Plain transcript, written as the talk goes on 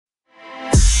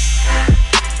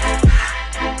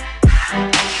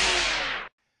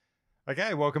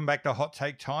Okay, welcome back to Hot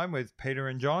Take Time with Peter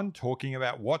and John, talking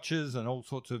about watches and all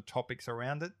sorts of topics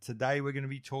around it. Today, we're going to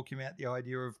be talking about the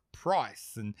idea of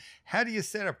price and how do you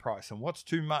set a price and what's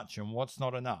too much and what's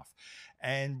not enough.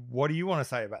 And what do you want to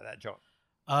say about that, John?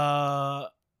 I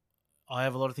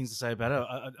have a lot of things to say about it.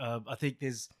 I think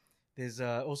there's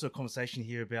also a conversation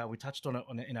here about, we touched on it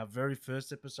in our very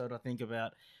first episode, I think,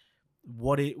 about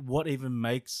what even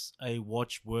makes a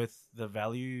watch worth the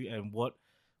value and what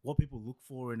people look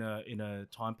for in a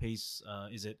timepiece.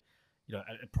 Is it,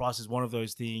 price is one of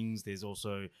those things. There's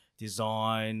also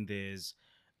design. There's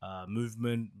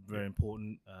movement, very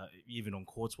important. Even on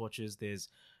quartz watches, there's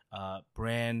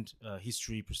brand,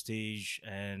 history, prestige,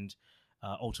 and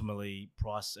ultimately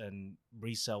price and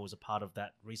resale is a part of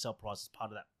that. Resale price is part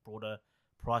of that broader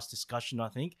price discussion, I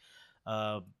think.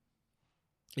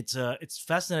 It's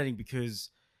fascinating because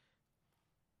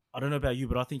I don't know about you,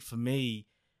 but I think for me,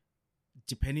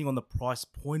 depending on the price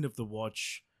point of the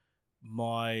watch,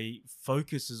 my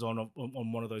focus is on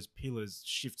one of those pillars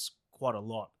shifts quite a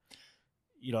lot.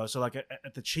 So like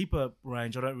at the cheaper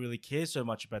range, I don't really care so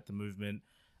much about the movement.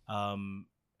 And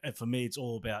for me, it's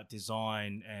all about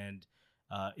design and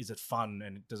is it fun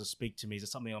and does it speak to me? Is it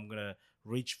something I'm going to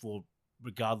reach for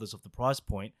regardless of the price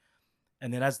point?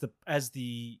 And then as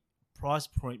the price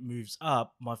point moves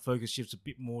up, my focus shifts a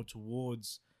bit more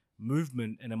towards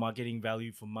movement, and am I getting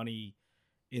value for money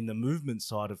in the movement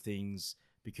side of things?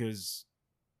 Because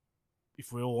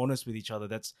if we're all honest with each other,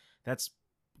 that's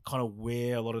kind of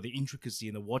where a lot of the intricacy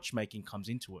in the watchmaking comes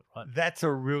into it, right? That's a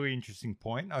really interesting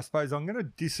point. I suppose I'm going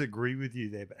to disagree with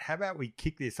you there, but how about we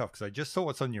kick this off? Because I just saw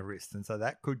what's on your wrist, and so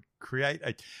that could create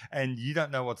and you don't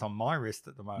know what's on my wrist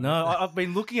at the moment. No, I've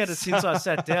been looking at it since I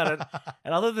sat down,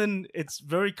 and other than it's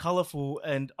very colourful,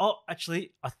 and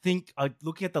actually, I think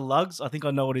looking at the lugs, I think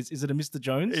I know what it is. Is it a Mr.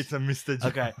 Jones? It's a Mr. Jones.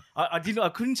 Okay, I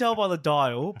couldn't tell by the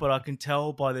dial, but I can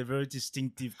tell by their very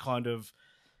distinctive kind of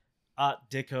Art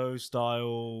Deco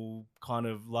style kind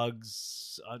of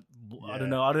lugs. I don't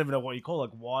know. I don't even know what you call it,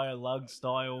 like wire lug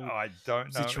style. I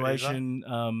don't know situation.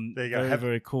 There you go.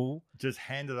 Very cool. Just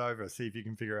hand it over. See if you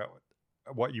can figure out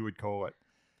what you would call it.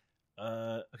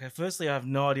 Okay. Firstly, I have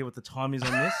no idea what the time is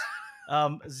on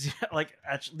this.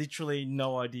 Actually, literally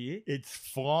no idea. It's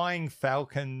flying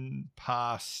falcon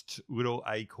past Little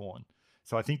Acorn.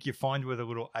 So I think you find where the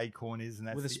Little Acorn is, and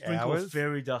that's with a the sprinkle hours. of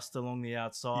fairy dust along the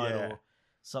outside, or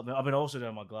something. I mean, I also don't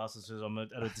have my glasses, so I'm at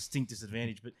a distinct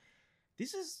disadvantage. But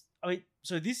this is,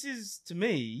 to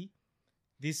me,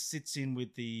 this sits in with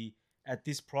at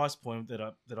this price point that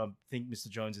I think Mr.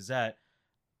 Jones is at.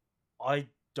 I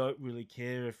don't really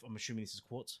care if, I'm assuming this is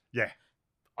quartz. Yeah.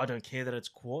 I don't care that it's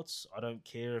quartz. I don't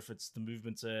care if the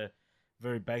movement's a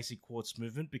very basic quartz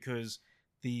movement, because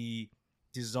the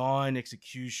design,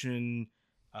 execution,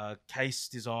 case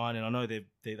design, and I know they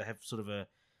have sort of a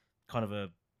kind of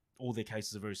all their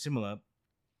cases are very similar.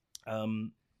 But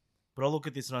I look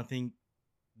at this and I think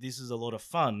this is a lot of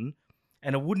fun,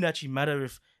 and it wouldn't actually matter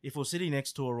if we're sitting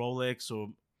next to a Rolex or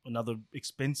another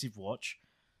expensive watch.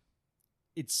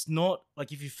 It's not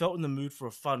like, if you felt in the mood for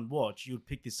a fun watch, you'd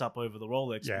pick this up over the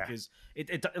Rolex, because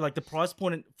it like the price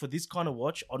point for this kind of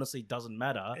watch honestly doesn't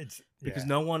matter, because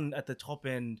no one at the top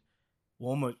end,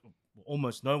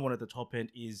 almost no one at the top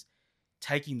end is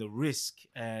taking the risk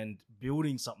and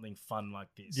building something fun like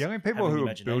this. The only people who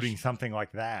are building something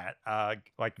like that are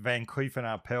like Van Cleef and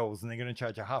Arpels, and they're going to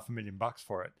charge $500,000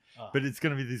 for it. But it's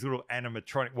going to be this little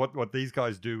animatronic. What these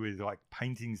guys do with like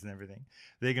paintings and everything,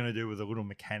 they're going to do with a little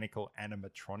mechanical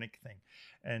animatronic thing.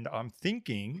 And I'm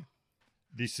thinking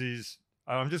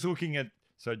I'm just looking at,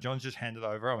 so John's just handed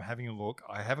over. I'm having a look.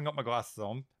 I haven't got my glasses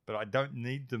on, but I don't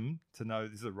need them to know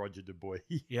this is a Roger Dubuis.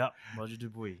 Yeah, Roger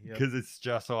Dubuis. Because it's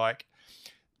just like,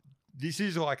 this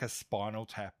is like a Spinal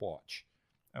Tap watch.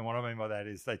 And what I mean by that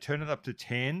is they turn it up to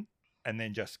 10 and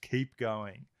then just keep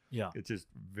going. Yeah. It's just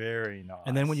very nice.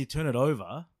 And then when you turn it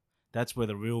over, that's where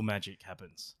the real magic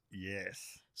happens.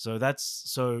 Yes. So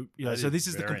so this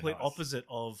is the complete nice. Opposite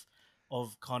of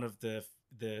kind of the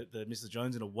Mr.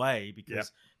 Jones in a way,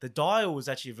 because the dial was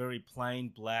actually a very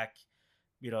plain black.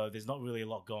 There's not really a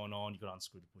lot going on. You got to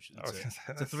unscrew to push it.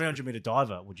 It's a 300-meter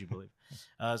diver, would you believe?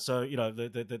 So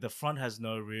the front has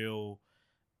nothing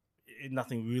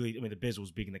really. I mean, the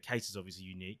bezel's big and the case is obviously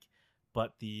unique,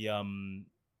 but the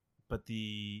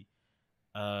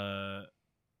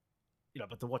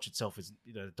watch itself is,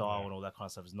 the dial and all that kind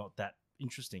of stuff is not that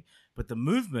interesting. But the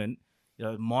movement,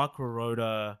 micro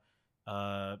rotor,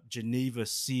 Geneva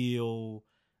seal,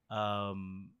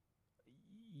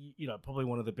 probably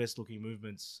one of the best looking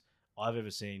movements I've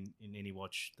ever seen in any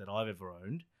watch that I've ever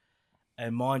owned.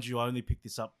 And mind you, I only picked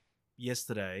this up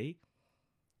yesterday.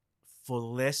 for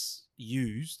less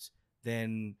used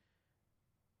than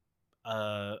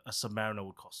a Submariner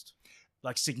would cost,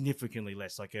 like significantly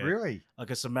less. Like a Really? like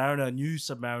a Submariner, a new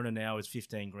Submariner now is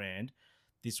 15 grand.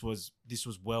 This was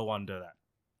well under that,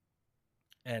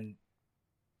 and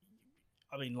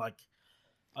I mean, like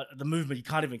the movement you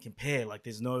can't even compare. Like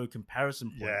there's no comparison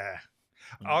point. Yeah.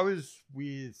 You know?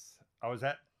 I was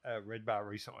at Red Bar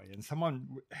recently, and someone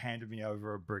handed me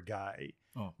over a Brigade,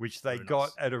 which they very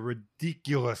got nice. at a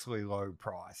ridiculously low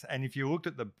price. And if you looked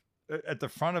at the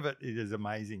front of it, it is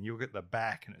amazing. You look at the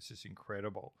back, and it's just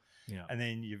incredible. Yeah. And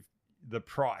then the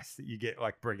price that you get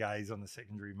like Brigades on the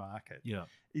secondary market. Yeah.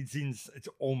 It's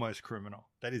almost criminal.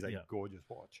 That is a gorgeous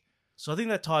watch. So I think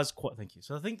that ties quite. Thank you.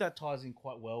 So I think that ties in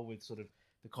quite well with sort of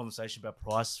the conversation about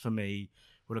price for me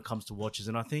when it comes to watches,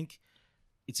 and I think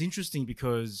it's interesting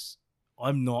because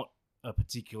I'm not a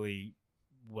particularly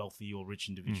wealthy or rich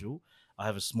individual. I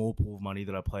have a small pool of money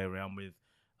that I play around with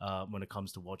when it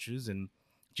comes to watches, and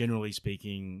generally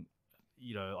speaking,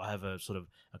 you know, I have a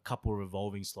couple of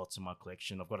revolving slots in my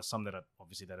collection. I've got some that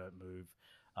obviously they don't move,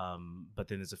 but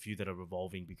then there's a few that are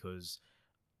revolving because,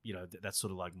 you know, that's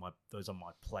sort of like those are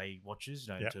my play watches,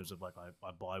 you know, in terms of like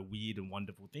I buy weird and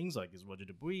wonderful things like this Roger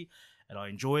Dubuis, and I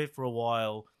enjoy it for a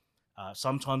while.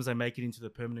 Sometimes they make it into the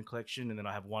permanent collection, and then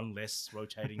I have one less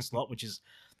rotating slot, which is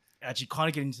actually kind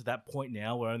of getting to that point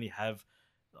now where I only have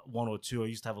one or two. I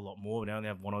used to have a lot more, but now I only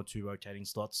have one or two rotating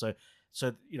slots.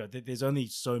 So you know, there's only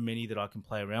so many that I can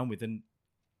play around with,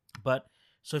 but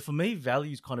so for me,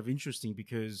 value is kind of interesting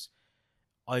because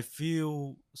I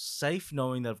feel safe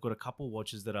knowing that I've got a couple of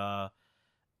watches that are,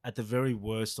 at the very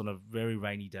worst, on a very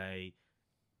rainy day,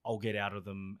 I'll get out of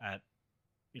them at,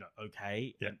 you know,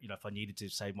 okay. Yeah. And, you know, if I needed to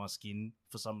save my skin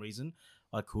for some reason,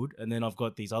 I could. And then I've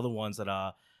got these other ones that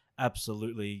are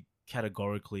absolutely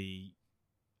categorically,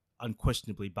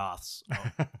 unquestionably baths.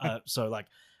 So like,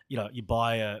 you know, you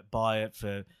buy it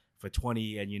for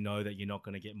 20 and you know that you're not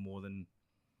going to get more than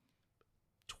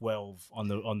 12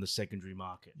 on the secondary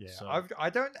market. Yeah. So, I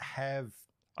don't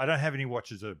have any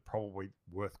watches that are probably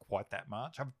worth quite that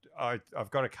much.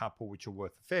 I've got a couple which are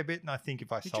worth a fair bit, and I think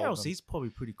if I sold them, JLC's probably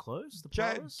pretty close. The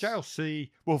price.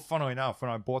 JLC. Well, funnily enough, when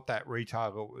I bought that retail,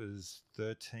 it was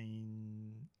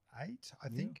 13.8, I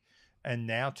think, and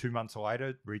now 2 months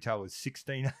later, retail is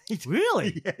 16.8.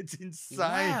 Really? Yeah, it's insane.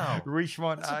 Wow.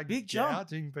 Richemont That's are a big jump.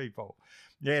 gouging people.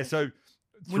 Yeah, so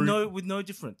With no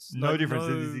difference. no difference.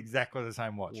 It is exactly the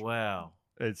same watch. Wow.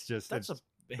 It's just That's a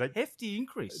hefty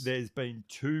increase. There's been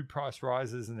 2 price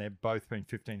rises, and they've both been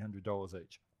 $1,500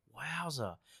 each.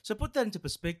 Wowza. So put that into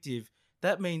perspective,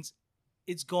 that means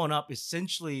it's gone up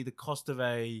essentially the cost of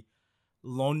a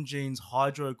Longines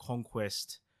Hydro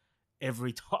Conquest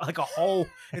every time. Like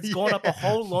it's gone up a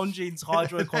whole Longines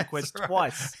Hydro Conquest right.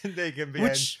 twice. There can be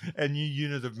a new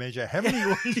unit of measure. How many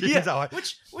Longines are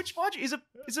Which watch is a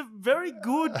very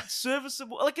good,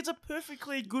 serviceable, like it's a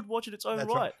perfectly good watch in its own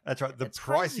right. That's right. The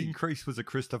price increase was a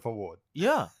Christopher Ward.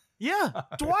 Yeah.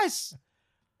 Twice.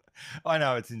 I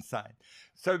know, it's insane.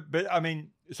 So, but I mean,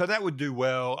 so that would do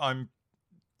well.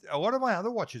 A lot of my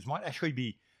other watches might actually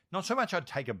be not so much I'd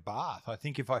take a bath. I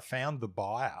think if I found the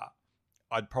buyer,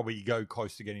 I'd probably go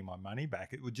close to getting my money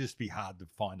back. It would just be hard to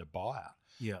find a buyer.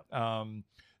 Yeah.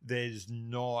 There's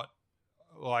not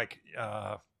like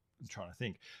I'm trying to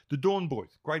think. The Dawn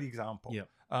Booth, great example. Yeah.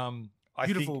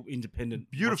 Beautiful independent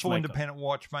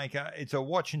watchmaker. It's a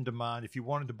watch in demand. If you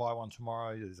wanted to buy one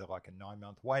tomorrow, there's like a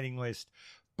 9-month waiting list.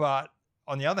 But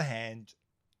on the other hand,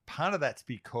 part of that's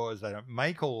because they don't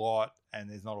make a lot and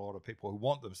there's not a lot of people who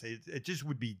want them. So it just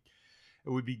would be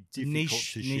difficult to niche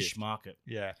shift. market.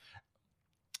 Yeah.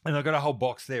 And I've got a whole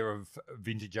box there of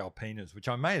vintage Alpinas, which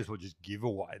I may as well just give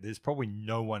away. There's probably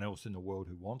no one else in the world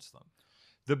who wants them.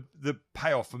 The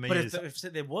payoff for me is... But if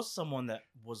there was someone that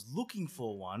was looking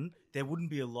for one, there wouldn't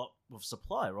be a lot of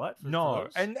supply, right? No,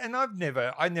 and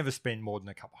I never spend more than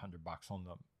a couple $100 on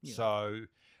them. Yeah. So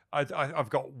I've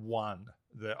got one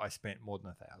that I spent more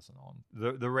than $1,000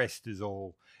 on. The rest is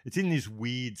all... It's in this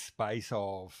weird space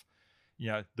of, you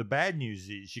know, the bad news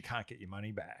is you can't get your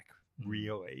money back.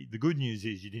 Really. The good news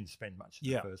is you didn't spend much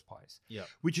in the first place. Yeah.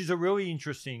 Which is a really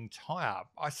interesting tie-up.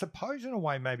 I suppose in a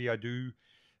way maybe I do...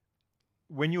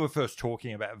 When you were first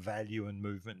talking about value and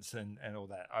movements and all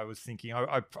that, I was thinking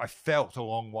I felt a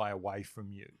long way away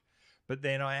from you. But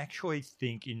then I actually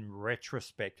think in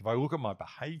retrospect, if I look at my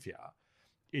behavior,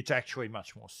 it's actually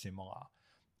much more similar.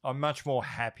 I'm much more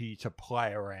happy to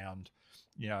play around,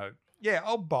 you know,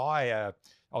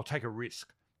 I'll take a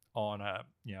risk on a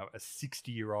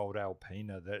 60-year-old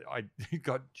Alpina that I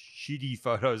got shitty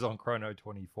photos on Chrono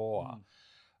 24.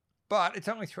 but it's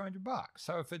only $300.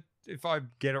 So if I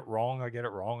get it wrong, I get it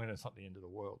wrong, and it's not the end of the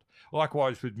world.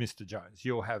 Likewise with Mr. Jones,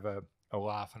 you'll have a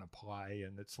laugh and a play,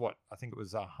 and it's what I think it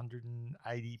was £180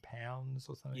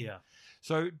 or something. Yeah.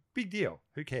 So big deal.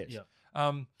 Who cares? Yeah.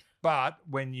 But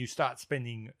when you start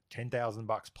spending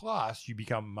 $10,000 plus, you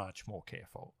become much more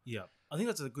careful. Yeah, I think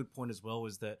that's a good point as well.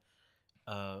 Is that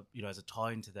as a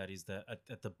tie into that is that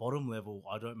at the bottom level,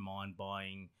 I don't mind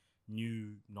buying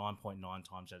new 9.9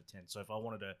 times out of 10. So if I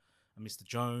wanted a Mr.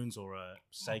 Jones or a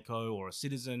Seiko or a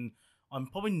Citizen, I'm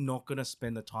probably not going to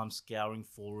spend the time scouring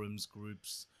forums,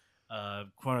 groups,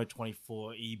 Chrono24,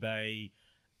 eBay,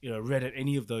 Reddit,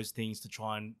 any of those things to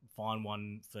try and find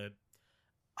one for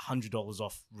 $100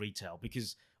 off retail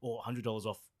or $100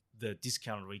 off the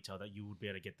discounted retail that you would be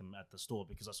able to get them at the store,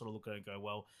 because I sort of look at it and go,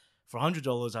 well, for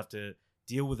 $100 I have to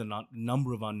deal with a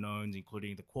number of unknowns,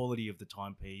 including the quality of the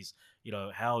timepiece,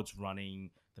 how it's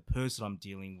running, the person I'm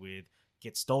dealing with,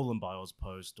 get stolen by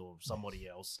Ozpost or somebody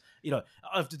else. I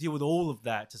have to deal with all of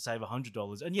that to save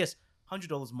 $100. And yes,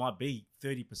 $100 might be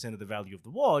 30% of the value of the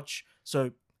watch.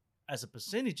 So as a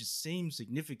percentage, it seems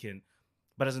significant.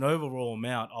 But as an overall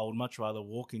amount, I would much rather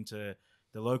walk into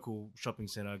the local shopping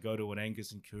center, go to an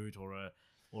Angus and Coote or a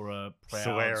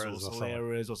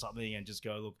Solaris or something, and just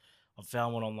go, look, I've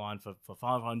found one online for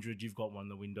 $500. You've got one in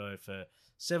the window for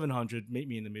 $700. Meet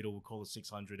me in the middle. We'll call it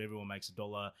 $600. Everyone makes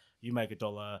 $1. You make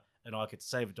 $1, and I get to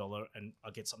save $1, and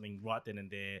I get something right then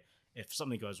and there. If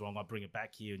something goes wrong, I bring it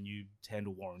back here, and you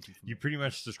handle warranty for me. You pretty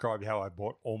much described how I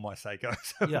bought all my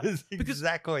Seikos. Yeah,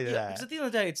 exactly that. Because at the end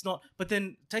of the day, it's not. But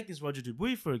then take this Roger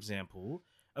Dubuis, for example.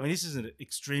 I mean, this is an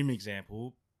extreme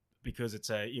example because it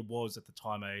was at the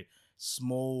time a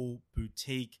small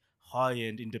boutique,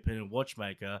 high-end independent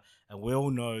watchmaker, and we all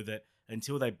know that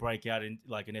until they break out in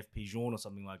like an FP Journe or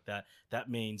something like that, that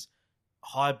means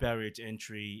high barrier to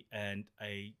entry and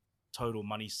a total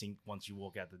money sink once you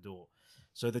walk out the door.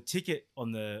 So the ticket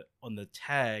on the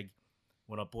tag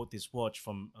when I bought this watch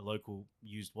from a local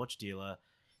used watch dealer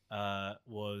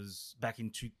was back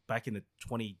in the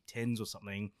 2010s or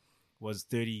something, was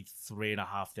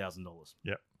 $33,500.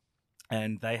 Yep.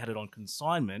 And they had it on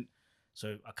consignment,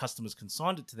 so our customers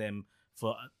consigned it to them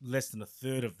for less than a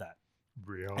third of that.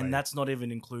 Really? And that's not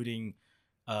even including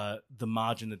the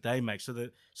margin that they make. So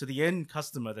the end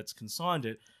customer that's consigned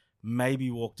it maybe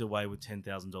walked away with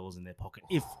 $10,000 in their pocket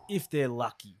if they're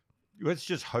lucky. Let's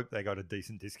just hope they got a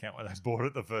decent discount when they bought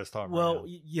it the first time. Well,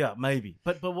 yeah, maybe.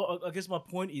 But what, I guess my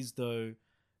point is, though,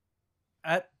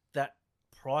 at that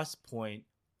price point,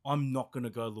 I'm not going to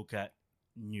go look at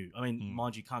new. I mean,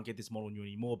 mind you, can't get this model new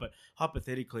anymore. But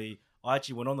hypothetically, I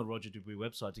actually went on the Roger Dubuis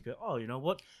website to go, oh, you know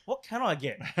what? What can I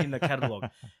get in the catalog?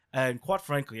 And quite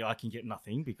frankly, I can get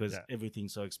nothing because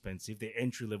everything's so expensive. Their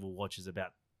entry-level watch is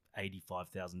about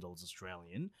 $85,000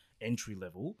 Australian, entry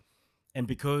level. And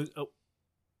because...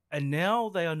 and now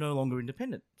they are no longer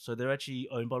independent. So they're actually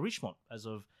owned by Richemont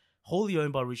wholly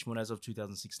owned by Richemont as of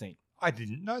 2016. I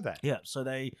didn't know that. Yeah, so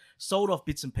they sold off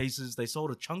bits and pieces. They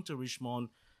sold a chunk to Richemont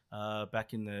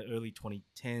back in the early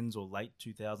 2010s or late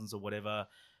 2000s or whatever.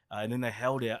 And then they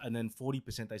held out, and then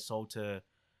 40% they sold to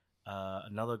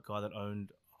another guy that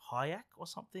owned Hayek or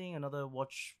something, another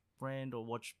watch brand or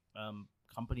watch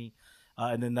company.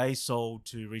 And then they sold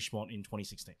to Richemont in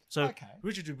 2016. So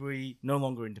Richard Dubuis, no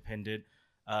longer independent.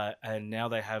 And now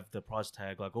they have the price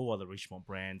tag like all other Richemont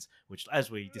brands, which, as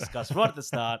we discussed right at the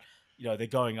start, they're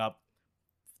going up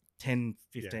 10,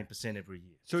 15% every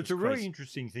year. So it's a crazy, really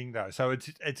interesting thing, though. So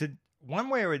it's a one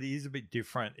where it is a bit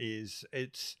different is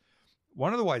it's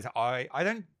one of the ways I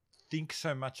don't think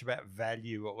so much about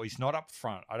value, or at least not up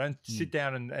front. I don't sit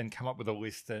down and come up with a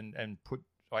list and put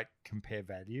compare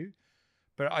value.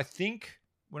 But I think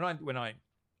when I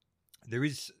there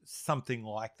is something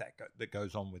like that that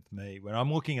goes on with me. When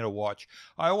I'm looking at a watch,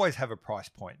 I always have a price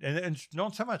point. And it's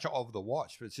not so much of the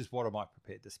watch, but it's just what am I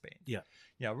prepared to spend? Yeah.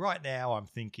 Right now I'm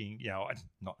thinking,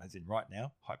 not as in right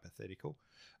now, hypothetical.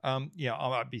 I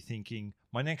might be thinking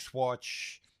my next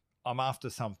watch, I'm after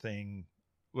something,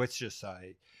 let's just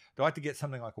say, do I like to get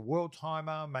something like a world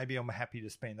timer? Maybe I'm happy to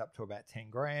spend up to about 10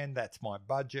 grand. That's my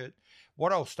budget.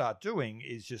 What I'll start doing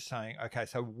is just saying, okay,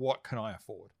 so what can I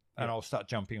afford? And I'll start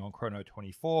jumping on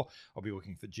Chrono24. I'll be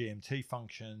looking for GMT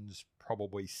functions,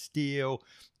 probably steel.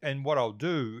 And what I'll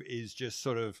do is just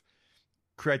sort of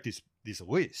create this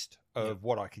list of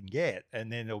what I can get.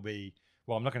 And then there'll be,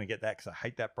 well, I'm not going to get that because I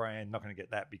hate that brand. Not going to get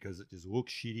that because it just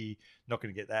looks shitty. Not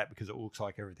going to get that because it looks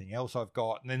like everything else I've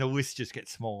got. And then the list just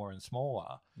gets smaller and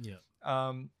smaller. Yeah.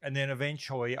 And then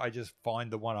eventually I just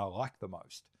find the one I like the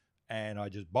most and I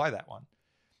just buy that one.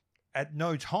 At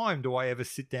no time do I ever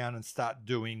sit down and start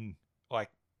doing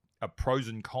pros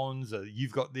and cons.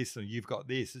 You've got this and you've got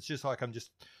this. It's just like I'm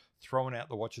just throwing out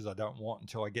the watches I don't want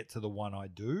until I get to the one I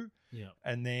do. Yeah.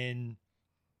 And then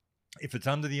if it's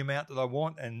under the amount that I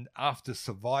want, and after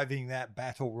surviving that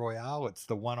battle royale, it's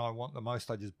the one I want the most,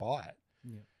 I just buy it.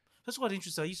 Yeah. That's quite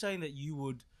interesting. Are you saying that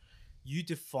you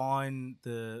define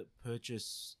the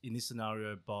purchase in this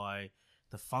scenario by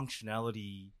the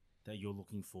functionality that you're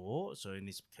looking for? So in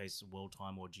this case, world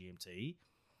time or GMT.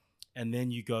 And then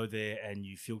you go there and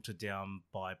you filter down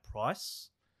by price?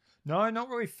 No, not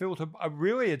really filter.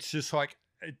 Really, it's just like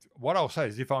what I'll say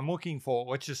is if I'm looking for,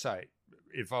 let's just say,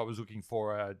 if I was looking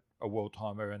for a world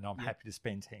timer and I'm happy to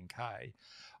spend 10K,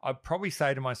 I'd probably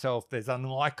say to myself, there's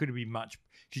unlikely to be much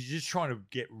because you're just trying to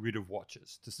get rid of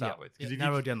watches to start with.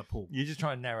 Narrow down the pool. You're just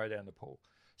trying to narrow down the pool.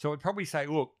 So I'd probably say,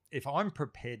 look, if I'm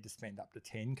prepared to spend up to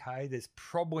 10K, there's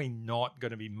probably not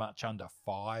going to be much under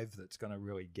 5 that's going to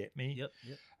really get me. Yep.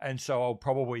 And so I'll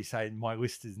probably say my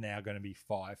list is now going to be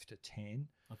 5 to 10.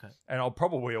 Okay. And I'll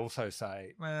probably also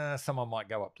say, someone might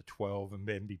go up to 12 and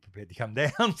then be prepared to come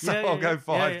down. So I'll go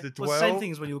 5 to 12. Well, same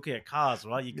thing as when you're looking at cars,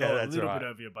 right? You go a little right. bit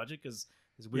over your budget because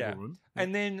there's wiggle room.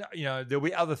 And then, there'll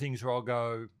be other things where I'll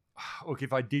go, look,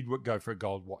 if I did go for a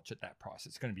gold watch at that price,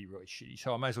 it's going to be really shitty.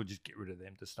 So I may as well just get rid of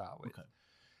them to start with. Okay.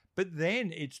 But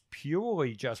then it's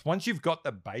purely just, once you've got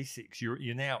the basics, you're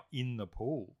now in the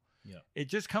pool. Yeah. It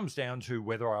just comes down to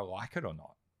whether I like it or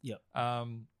not. Yeah.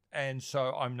 And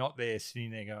so I'm not there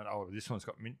sitting there going, oh, this one's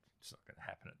got it's not going to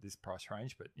happen at this price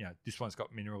range, but this one's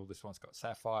got mineral, this one's got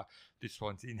sapphire, this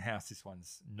one's in-house, this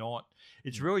one's not.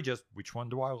 It's really just which one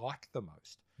do I like the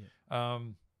most? Yeah.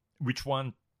 Which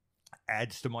one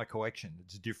adds to my collection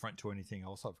that's different to anything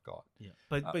else I've got. Yeah.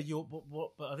 But I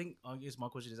guess my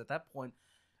question is, at that point,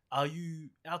 are you,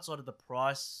 outside of the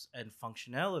price and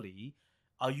functionality,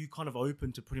 are you kind of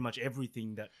open to pretty much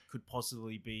everything that could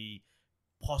possibly be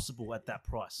possible at that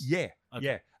price? Yeah. Okay.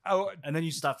 Yeah. Oh, and then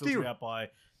you start filtering out by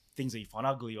things that you find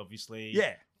ugly, obviously.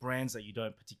 Yeah. Brands that you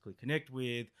don't particularly connect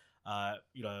with,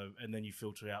 and then you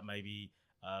filter out maybe,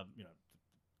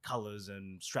 colors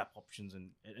and strap options, and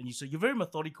so you're very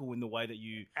methodical in the way that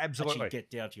you absolutely actually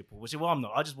get down to your pool. Well, I'm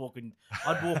not.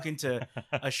 I'd walk into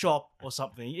a shop or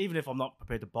something, even if I'm not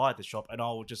prepared to buy at the shop, and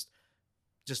I'll just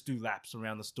do laps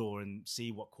around the store and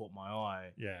see what caught my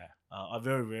eye. Yeah. I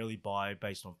very rarely buy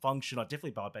based on function. I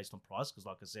definitely buy based on price because,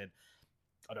 like I said,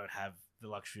 I don't have the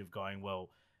luxury of going, well,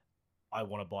 I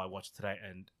want to buy a watch today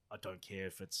and I don't care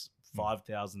if it's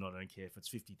 5,000. I don't care if it's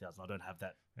 50,000. I don't have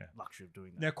that luxury of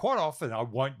doing that. Now, quite often I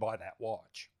won't buy that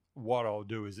watch. What I'll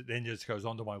do is it then just goes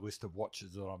onto my list of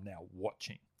watches that I'm now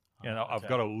watching. I've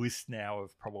got a list now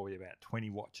of probably about 20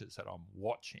 watches that I'm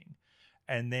watching.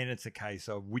 And then it's a case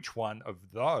of which one of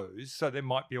those. So there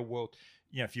might be a world,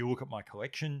 if you look at my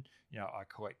collection, I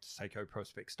collect Seiko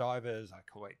Prospex divers. I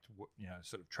collect,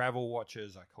 sort of travel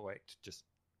watches. I collect just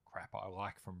crap I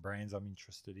like from brands I'm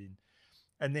interested in.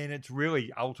 And then it's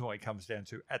really ultimately comes down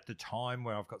to, at the time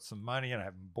when I've got some money and I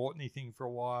haven't bought anything for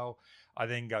a while, I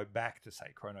then go back to, say,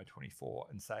 Chrono 24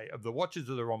 and say, of the watches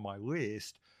that are on my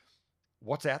list,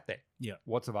 what's out there? Yeah.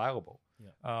 What's available?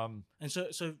 Yeah. And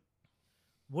so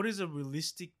what is a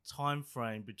realistic time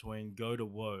frame between go to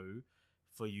woe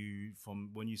for you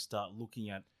from when you start looking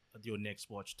at your next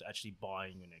watch to actually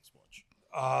buying your next watch?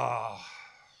 I'm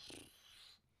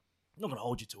not going to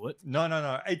hold you to it.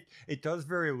 No. It does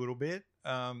vary a little bit.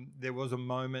 There was a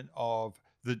moment of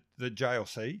the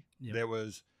JLC. Yep. There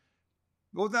was,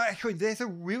 actually, there's a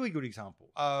really good example.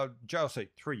 JLC,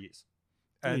 3 years.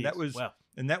 And that was, wow.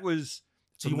 And that was.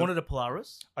 So you wanted a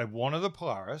Polaris? I wanted a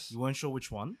Polaris. You weren't sure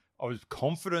which one? I was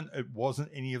confident it wasn't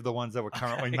any of the ones they were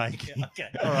currently making. Okay,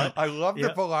 all right. I love the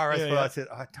Polaris, but I said,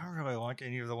 I don't really like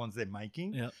any of the ones they're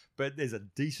making. Yeah. But there's a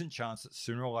decent chance that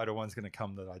sooner or later one's going to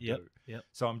come that I do. Yep.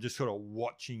 So I'm just sort of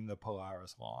watching the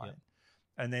Polaris line. Yep.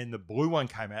 And then the blue one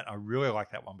came out. I really like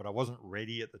that one, but I wasn't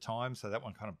ready at the time. So that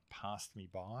one kind of passed me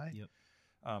by. Yep.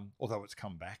 Although it's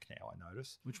come back now, I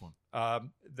notice. Which one?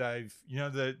 They've,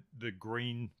 the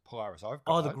green Polaris I've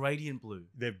got. Oh, the gradient blue.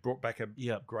 They've brought back a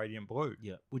gradient blue.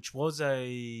 Yeah, which was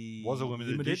a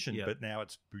limited edition, but now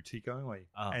it's boutique only,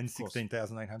 and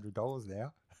 $16,800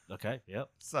 now. Okay,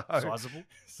 yep. So sizable.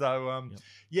 So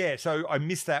so I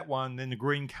missed that one. Then the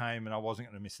green came, and I wasn't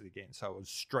going to miss it again. So it was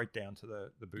straight down to the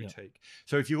boutique. Yep.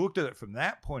 So if you looked at it from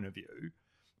that point of view,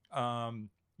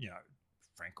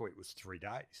 frankly, it was 3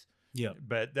 days. Yeah,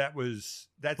 but it was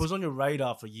on your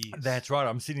radar for years. That's right.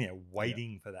 I'm sitting there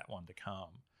waiting for that one to come.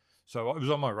 So it was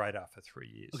on my radar for 3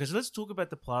 years. Okay, so let's talk about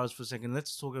the Polaris for a second.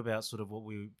 Let's talk about sort of what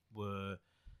we were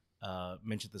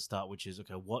mentioned at the start, which is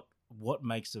what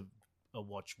makes a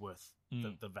watch worth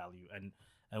the value, and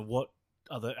what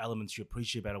other elements you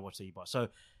appreciate about a watch that you buy. So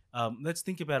let's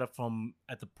think about it from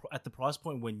at the price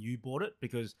point when you bought it,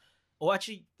 because, or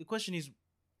actually, the question is,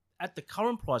 at the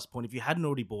current price point, if you hadn't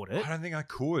already bought it, I don't think I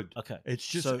could. Okay, it's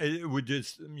just it would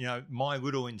just my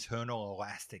little internal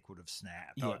elastic would have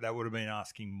snapped. Yeah. That would have been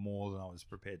asking more than I was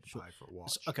prepared to pay for a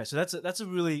watch. Okay, so that's a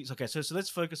really okay. So let's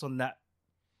focus on that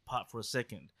part for a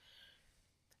second.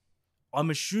 I'm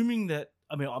assuming that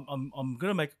I'm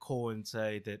gonna make a call and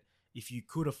say that if you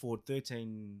could afford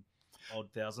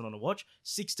 13,000 on a watch,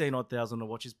 16,000 on a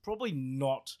watch is probably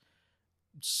not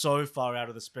so far out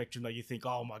of the spectrum that you think,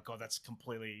 oh my god, that's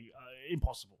completely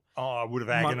impossible. Oh, I would have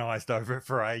agonized over it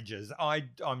for ages. I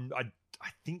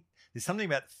think there's something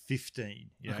about 15.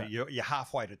 You're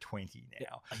halfway to 20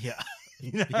 now. Yeah.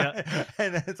 Yeah.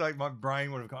 And it's like my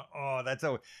brain would have gone, oh, that's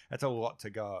a lot to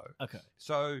go. Okay.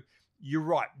 So you're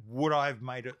right. Would I have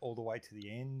made it all the way to the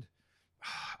end?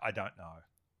 I don't know.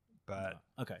 But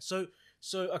okay. So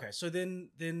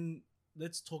then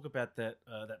let's talk about that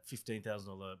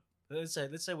 $15,000. Let's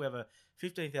say we have a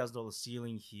 $15,000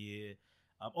 ceiling here.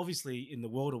 Obviously, in the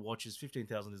world of watches,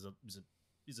 15,000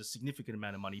 is a significant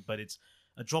amount of money, but it's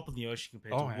a drop in the ocean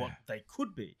compared to what they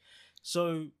could be.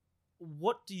 So,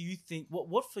 what do you think?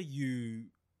 What for you?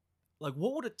 Like,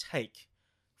 what would it take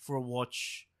for a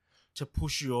watch to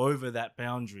push you over that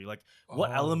boundary? Like,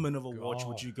 what element of a watch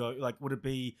would you go? Like, would it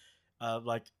be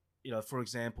for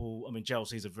example, I mean,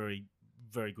 JLC is a very,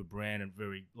 very good brand and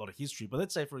very lot of history. But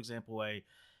let's say, for example, a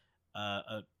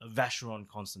Vacheron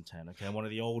Constantin, okay, one of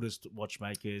the oldest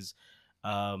watchmakers.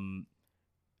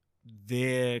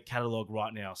 Their catalog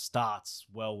right now starts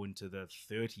well into the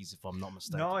 30s, if I'm not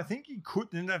mistaken. No, I think you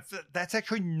could. And that's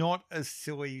actually not a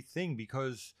silly thing,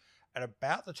 because at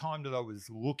about the time that I was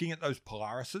looking at those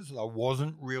Polarises that I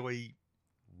wasn't really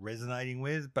resonating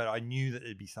with, but I knew that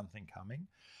there'd be something coming,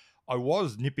 I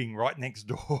was nipping right next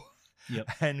door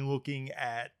and looking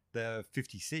at the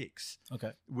 56,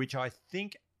 which I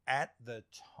think at the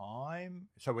time,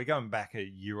 so we're going back a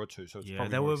year or two, so it's probably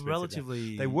they were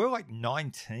relatively. They were like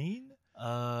 19.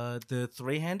 The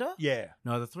three-hander? Yeah.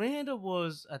 No, the three-hander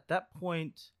was at that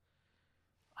point.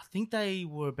 I think they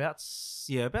were about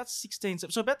 16,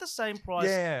 so about the same price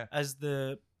as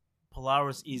the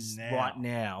Polaris is right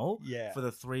now for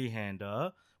the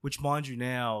three-hander. Which, mind you,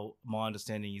 now my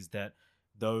understanding is that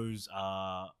those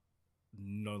are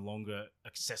no longer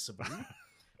accessible.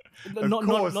 Not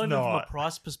even from a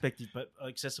price perspective, but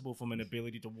accessible from an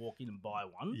ability to walk in and buy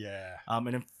one. Yeah. And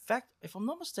in fact, if I'm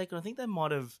not mistaken, I think they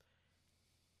might have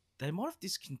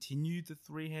discontinued the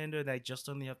three-hander. They just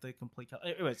only have the complete color.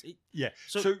 Anyways,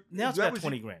 So now it's about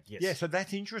 20 grand. Yes. Yeah. So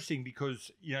that's interesting because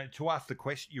to ask the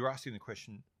question, you're asking the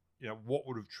question. What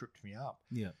would have tripped me up?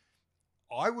 Yeah.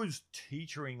 I was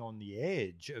teetering on the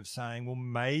edge of saying, well,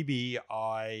 maybe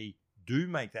I do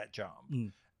make that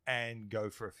jump and go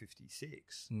for a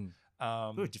 56.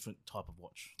 Very different type of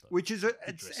watch. Though. Which is,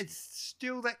 it's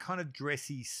still that kind of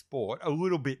dressy sport, a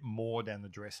little bit more down the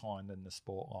dress line than the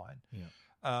sport line. Yeah.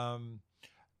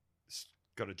 It's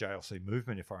got a JLC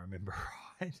movement, if I remember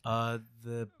right.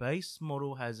 The base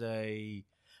model has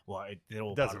they're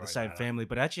all part of the same family,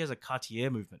 but it actually has a Cartier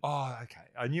movement. Oh, okay.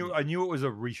 I knew it was a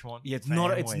Richemont. Yeah, it's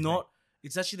not.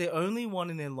 It's actually the only one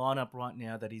in their lineup right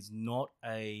now that is not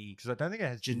a, because I don't think it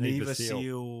has Geneva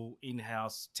seal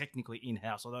in-house, technically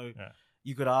in-house. Although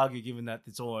you could argue, given that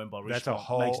it's all owned by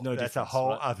Richemont, makes no difference. That's a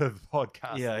whole other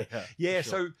podcast. Yeah.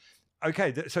 Sure. So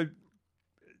okay, so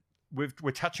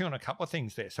we're touching on a couple of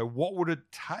things there. So what would it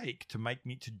take to make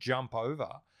me to jump over?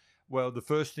 Well, the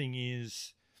first thing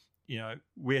is,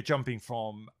 we're jumping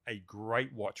from a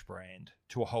great watch brand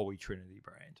to a Holy Trinity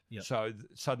brand. Yep. So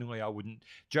suddenly I wouldn't.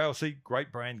 JLC, great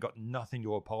brand, got nothing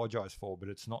to apologize for, but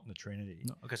it's not in the Trinity.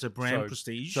 No. Okay, so brand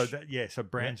prestige. So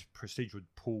brand prestige would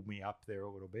pull me up there a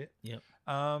little bit. Yeah.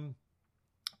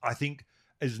 I think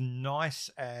as nice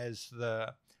as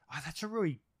that's a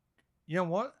really. You know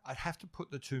what? I'd have to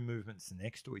put the two movements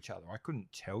next to each other. I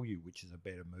couldn't tell you which is a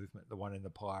better movement, the one in the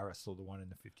Polaris or the one in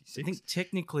the 56. I think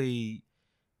technically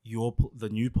the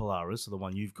new Polaris, or the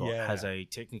one you've got, has a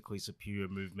technically superior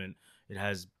movement. It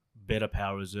has better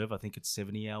power reserve. I think it's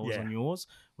 70 hours on yours,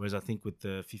 whereas I think with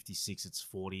the 56 it's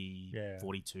 40,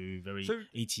 42, very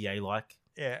ETA-like.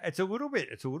 Yeah, it's a little bit.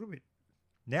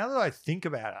 Now that I think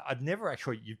about it, I'd never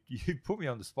actually. You put me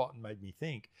on the spot and made me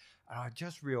think, and I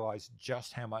just realised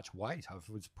just how much weight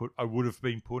I would have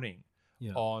been putting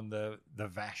on the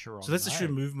Vacheron. So let's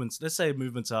assume movements. Let's say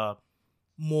movements are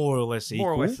more or less equal.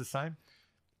 More or less the same.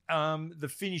 The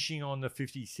finishing on the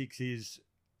 56 is,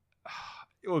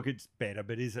 look, it's better,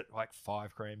 but is it like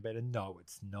 $5,000 better? No,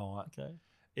 it's not. Okay.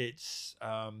 It's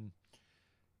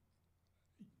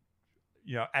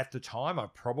you know, at the time, I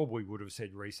probably would have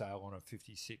said resale on a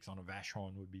 56 on a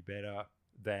Vacheron would be better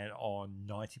than on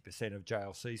 90% of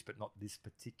JLCs, but not this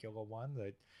particular one.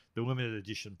 The limited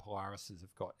edition Polarises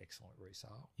have got excellent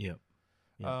resale. Yeah.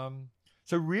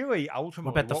 So really,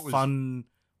 ultimately,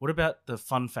 what about the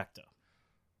fun factor?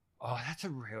 Oh, that's a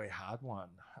really hard one.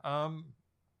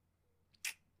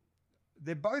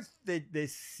 They're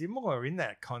similar in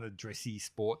that kind of dressy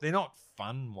sport. They're not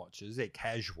fun watches. They're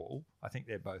casual. I think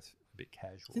they're both a bit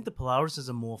casual. I think the Polaris is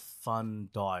a more fun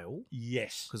dial.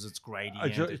 Yes. Because it's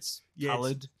gradient, it's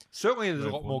coloured. Certainly there's a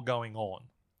lot more going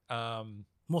on.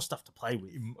 More stuff to play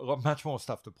with. Much more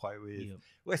stuff to play with. Yep.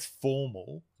 Less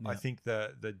formal. Yep. I think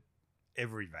the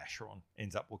every Vacheron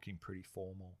ends up looking pretty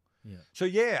formal. Yeah. So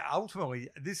ultimately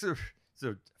this is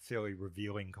a fairly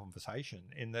revealing conversation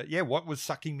in that, what was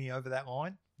sucking me over that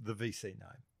line? The VC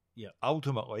name. Yeah.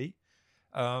 Ultimately,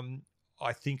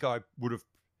 I think I would have,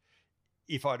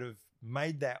 if I'd have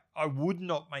made that, I would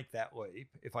not make that leap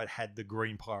if I'd had the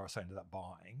green Polaris I ended up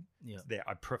buying. Yeah.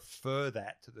 I prefer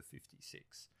that to the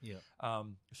 56. Yeah.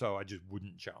 So I just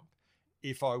wouldn't jump.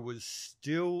 If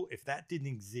that didn't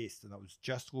exist and I was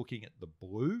just looking at the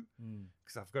blue,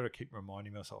 because I've got to keep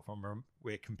reminding myself,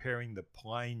 we're comparing the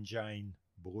plain Jane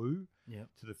blue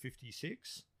to the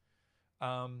 56.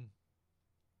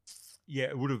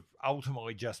 It would have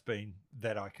ultimately just been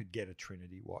that I could get a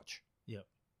Trinity watch. Yep.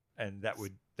 And that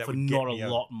would for get not me a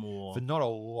lot more. For not a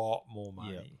lot more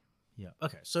money. Yeah.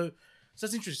 Okay. So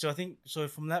that's interesting. So I think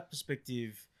from that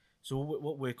perspective, so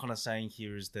what we're kind of saying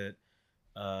here is that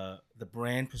the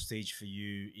brand prestige for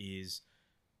you is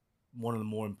one of the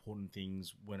more important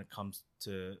things when it comes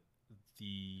to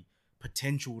the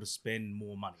potential to spend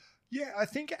more money. Yeah, I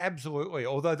think absolutely.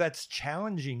 Although that's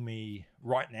challenging me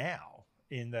right now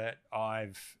in that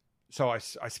I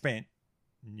spent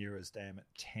near as damn at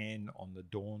 10 on the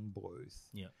Dawn Blues.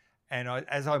 Yeah. And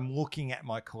as I'm looking at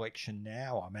my collection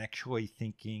now, I'm actually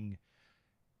thinking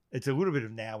it's a little bit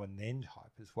of now and then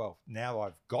type as well. Now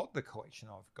I've got the collection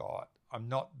I've got.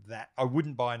 I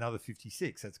wouldn't buy another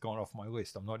 56. That's gone off my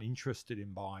list. I'm not interested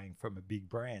in buying from a big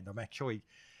brand. I'm actually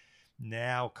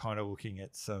now kind of looking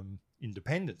at some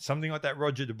independence. Something like that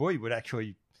Roger Dubuis would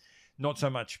actually not so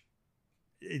much.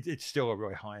 It's still a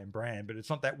really high-end brand, but it's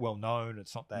not that well known.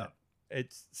 It's not that. No.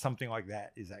 It's something like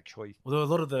that is actually. Although a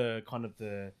lot of the kind of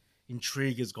the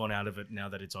intrigue has gone out of it now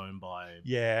that it's owned by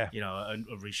a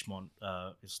Richemont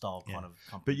style kind of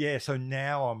company. But so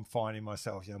now I'm finding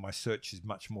myself, my search is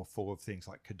much more full of things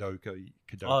like Kadoka.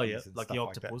 Oh yeah, like the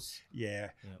octopus.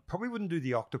 Like probably wouldn't do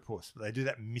the octopus, but they do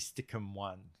that Mysticum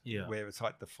one where it's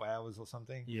like the flowers or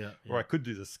something. Or I could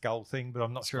do the skull thing, but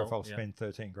I'm not sure if I'll spend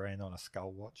 13 grand on a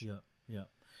skull watch.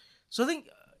 So I think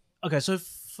okay, so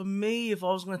for me, if I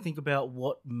was going to think about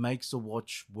what makes a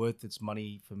watch worth its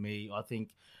money for me, I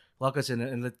think, like I said,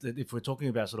 and if we're talking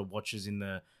about sort of watches in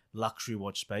the luxury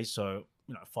watch space, so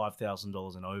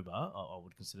 $5,000 and over, I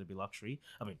would consider to be luxury.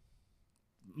 I mean,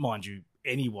 mind you,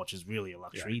 any watch is really a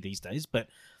luxury these days, but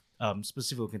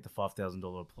specifically looking at the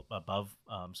 $5,000 above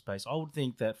space, I would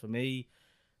think that for me,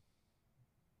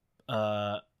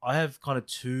 I have kind of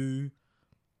two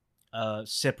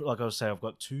separate, like I was saying, I've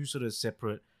got two sort of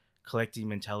separate collecting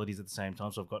mentalities at the same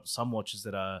time. So I've got some watches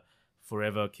that are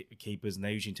forever keepers, and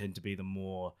they usually tend to be the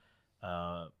more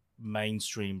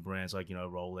mainstream brands like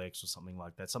Rolex or something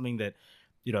like that. Something that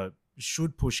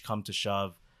should push come to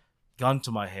shove, gun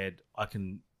to my head, I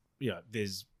can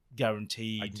there's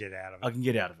guaranteed I can get out of it. I can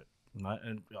get out of it, right?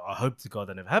 And I hope to God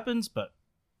that never happens, but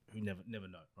who never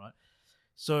know, right?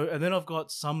 So and then I've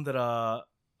got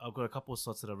a couple of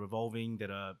slots that are revolving that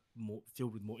are more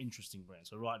filled with more interesting brands.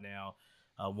 So right now,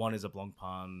 one is a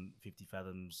Blancpain 50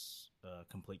 Fathoms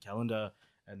complete calendar,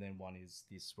 and then one is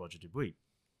this Roger Dubuis.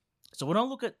 So when I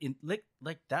look at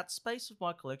like that space of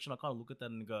my collection, I kind of look at that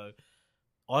and go,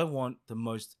 I want the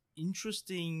most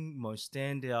interesting, most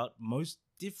standout, most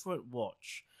different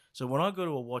watch. So when I go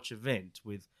to a watch event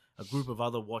with a group of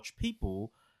other watch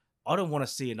people, I don't want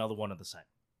to see another one of the same.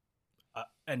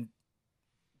 And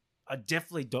I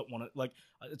definitely don't want to,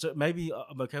 so maybe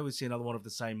I'm okay with seeing another one of the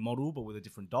same model, but with a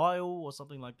different dial or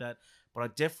something like that. But I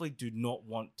definitely do not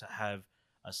want to have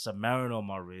a Submariner on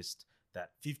my wrist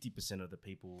that 50% of the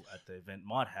people at the event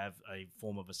might have a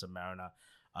form of a Submariner.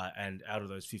 And out of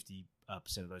those 50%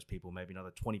 of those people, maybe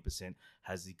another 20%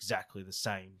 has exactly the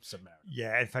same Submariner.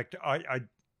 Yeah, in fact, I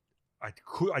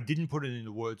didn't put it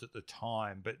into words at the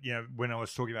time, but when I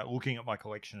was talking about looking at my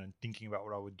collection and thinking about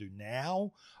what I would do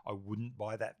now, I wouldn't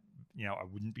buy that I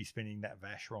wouldn't be spending that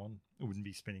Vacheron. I wouldn't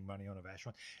be spending money on a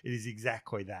Vacheron. It is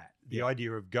exactly that. The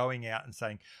idea of going out and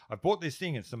saying, I bought this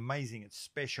thing. It's amazing. It's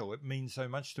special. It means so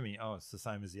much to me. Oh, it's the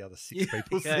same as the other six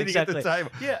people sitting at the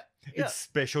table. Yeah. It's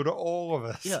special to all of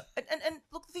us. Yeah. And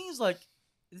look, the thing is, like,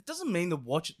 it doesn't mean the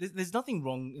watch. There's nothing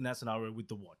wrong in that scenario with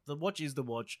the watch. The watch is the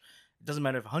watch. It doesn't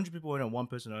matter if 100 people own it or one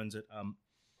person owns it.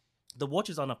 The watch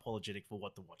is unapologetic for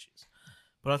what the watch is.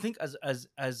 But I think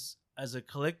as a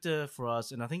collector for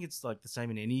us, and I think it's like the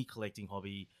same in any collecting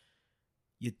hobby,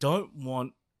 you kind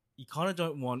of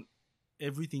don't want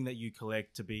everything that you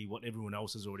collect to be what everyone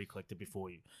else has already collected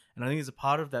before you. And I think there's a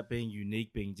part of that being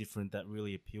unique, being different, that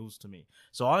really appeals to me.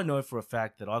 So I know for a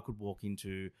fact that I could walk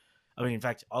into, in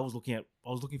fact, I was looking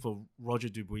for Roger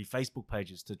Dubuis Facebook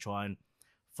pages to try and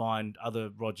find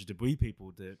other Roger Dubuis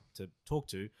people to talk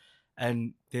to,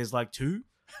 and there's like 2.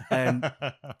 and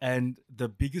the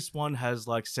biggest one has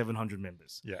like 700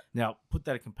 members. Yeah. Now, put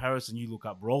that in comparison, you look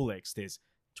up Rolex, there's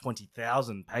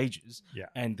 20,000 pages. Yeah.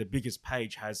 And the biggest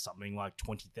page has something like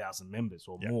 20,000 members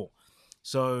or more.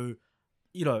 So,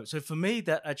 so for me,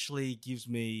 that actually gives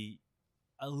me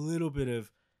a little bit of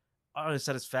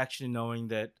satisfaction in knowing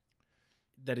that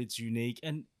it's unique.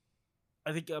 And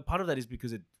I think a part of that is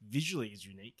because it visually is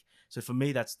unique. So for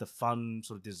me, that's the fun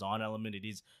sort of design element. It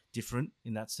is different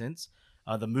in that sense.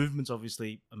 The movement's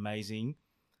obviously amazing.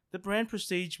 The brand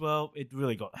prestige, well, it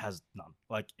really has none.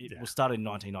 Like it was started in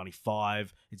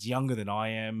 1995. It's younger than I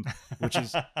am, which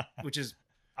is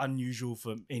unusual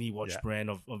for any watch brand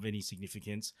of any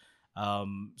significance.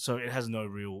 So it has no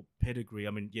real pedigree.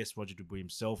 I mean, yes, Roger Dubuis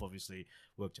himself obviously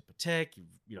worked at Patek,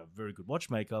 very good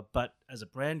watchmaker. But as a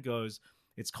brand goes,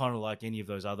 it's kind of like any of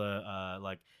those other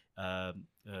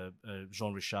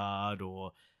Jean Richard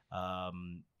or.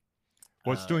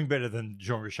 Well, it's doing better than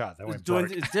Jean Richard.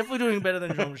 It's definitely doing better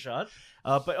than Jean Richard.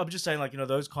 But I'm just saying, like,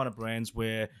 those kind of brands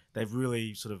where they've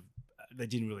really they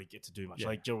didn't really get to do much.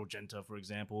 Like Gerald Genta, for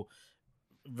example,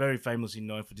 very famously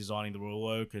known for designing the Royal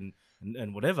Oak and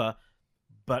whatever.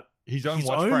 But his own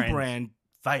brand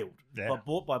failed. But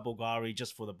bought by Bulgari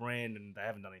just for the brand, and they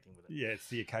haven't done anything with it. Yeah, it's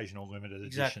the occasional limited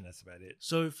edition. That's about it.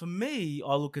 So for me,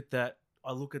 I look at that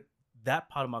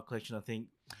part of my collection. I think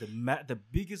the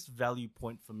biggest value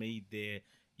point for me there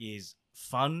is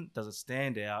fun. Does it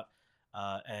stand out?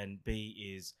 And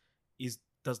B is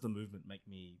does the movement make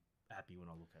me happy when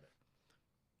I look at it?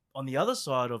 On the other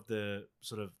side of the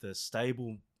sort of the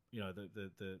stable,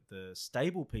 the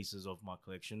stable pieces of my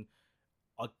collection,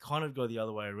 I kind of go the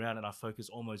other way around, and I focus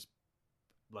almost,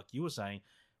 like you were saying,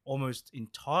 almost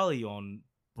entirely on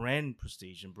brand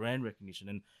prestige and brand recognition.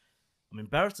 And I'm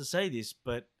embarrassed to say this,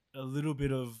 but a little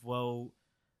bit of,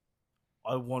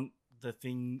 I want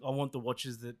the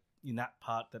watches that in that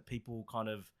part that people kind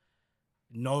of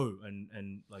know,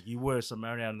 and like you wear some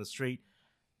out in the street,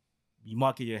 you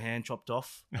might get your hand chopped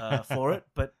off for it,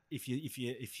 but if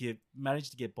you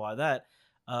manage to get by that,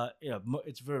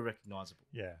 it's very recognizable.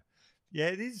 Yeah,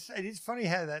 it is funny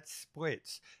how that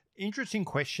splits. Interesting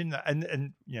question,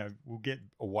 and we'll get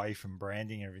away from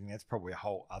branding and everything. That's probably a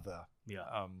whole other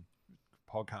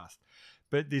podcast.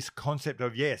 But this concept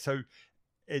of so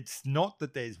it's not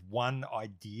that there's one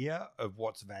idea of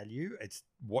what's value, it's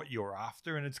what you're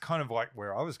after. And it's kind of like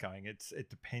where I was going. It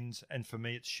depends. And for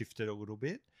me, it's shifted a little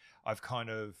bit. I've kind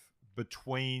of,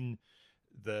 between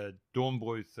the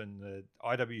Dornbluth and the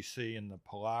IWC and the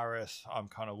Polaris, I'm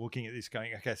kind of looking at this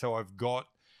going, okay, so I've got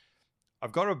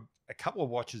a couple of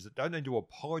watches that don't need to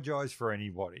apologize for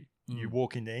anybody. You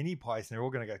walk into any place and they're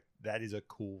all going to go, that is a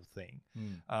cool thing.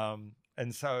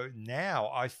 And so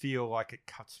now I feel like it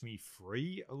cuts me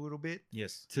free a little bit.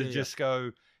 Yes. Just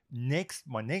go,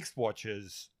 my next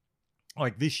watches,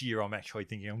 like this year, I'm actually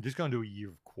thinking I'm just going to do a year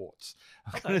of quartz.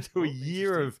 I'm going to do a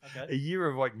year of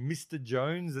like Mr.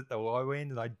 Jones at the low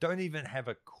end, and I don't even have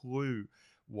a clue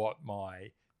what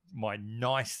my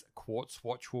nice quartz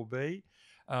watch will be.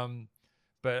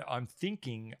 But I'm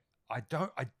thinking I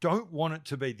don't want it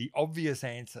to be the obvious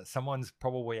answer. Someone's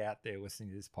probably out there listening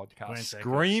to this podcast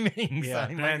screaming,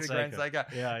 saying Grand Seiko.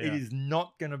 It is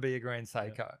not going to be a Grand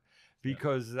Seiko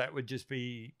because that would just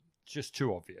be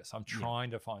too obvious. I'm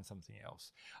trying to find something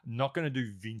else. I'm not going to do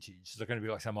vintage. It's not going to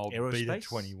be like some old Beta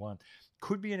 21.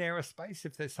 Could be an aerospace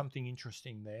if there's something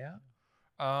interesting there.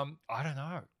 I don't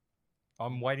know.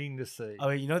 I'm waiting to see.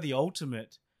 I mean, the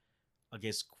ultimate, I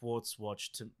guess, quartz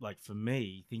watch to, like, for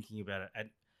me, thinking about it, and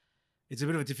it's a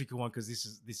bit of a difficult one because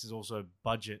this is also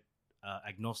budget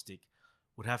agnostic,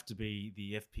 would have to be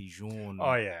the FP Journe.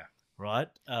 Oh yeah. Right?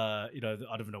 I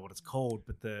don't even know what it's called,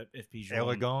 but the FP Journe.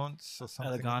 Elegance or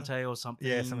something. Elegante or something.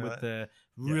 Yeah, something with like the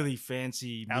really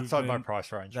fancy outside movement my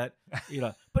price range. But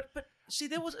See,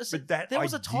 there was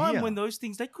a time idea- when those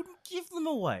things, they couldn't give them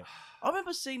away. I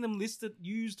remember seeing them listed,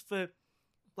 used for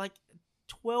like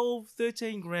 12,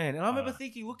 13 grand. And I remember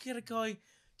looking at it going,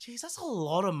 geez, that's a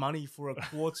lot of money for a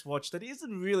quartz watch that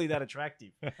isn't really that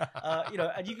attractive.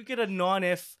 And you could get a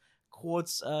 9F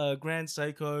quartz Grand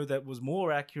Seiko that was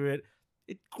more accurate.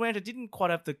 It, granted, didn't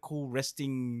quite have the cool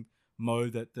resting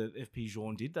mode that the FP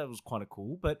Journe did. That was kind of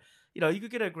cool. But, you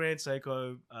could get a Grand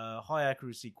Seiko high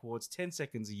accuracy quartz, 10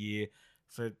 seconds a year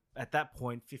for, at that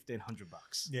point, $1,500.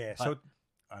 Yeah, so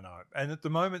I know. And at the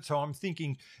moment, so I'm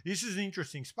thinking this is an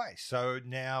interesting space. So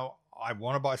now I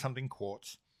want to buy something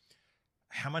quartz.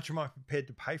 How much am I prepared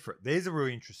to pay for it? There's a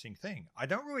really interesting thing. I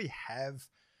don't really have,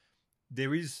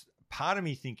 there is part of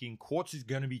me thinking quartz is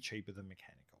going to be cheaper than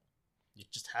mechanical. It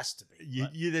just has to be. Right?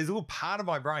 There's a little part of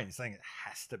my brain saying it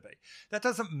has to be. That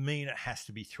doesn't mean it has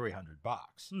to be $300.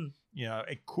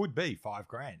 It could be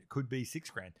 $5,000. It could be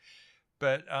 $6,000.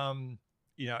 But,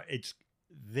 it's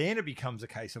then it becomes a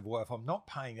case of, well, if I'm not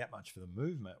paying that much for the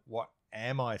movement, what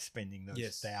am I spending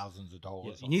those thousands of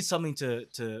dollars on? You need something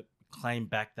to claim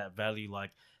back that value.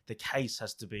 Like the case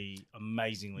has to be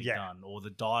amazingly done, or the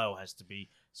dial has to be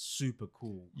super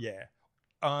cool. Yeah.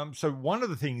 So one of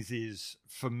the things is,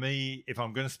 for me, if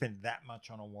I'm going to spend that much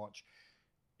on a watch,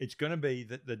 it's going to be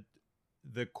that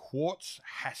the quartz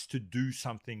has to do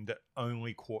something that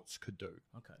only quartz could do.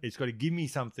 Okay. It's got to give me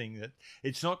something that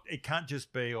it can't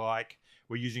just be like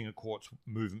we're using a quartz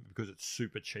movement because it's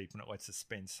super cheap and it lets us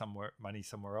spend money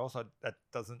somewhere else. That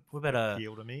doesn't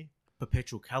appeal to me.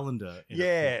 Perpetual calendar.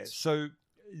 So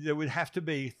there would have to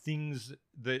be things,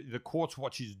 the quartz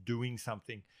watch is doing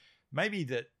something maybe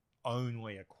that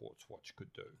only a quartz watch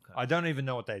could do. Okay. I don't even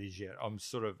know what that is yet. I'm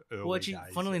sort of early days.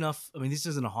 Funnily enough, I mean, this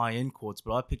isn't a high-end quartz,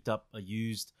 but I picked up a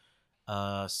used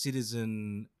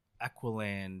Citizen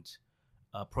Aqualand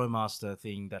ProMaster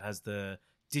thing that has the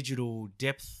digital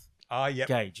depth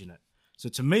gauge in it. So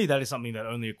to me, that is something that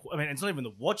only it's not even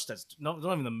the watch that's not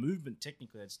even the movement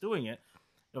technically that's doing it.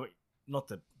 Not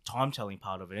the time-telling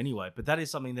part of it anyway, but that is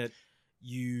something that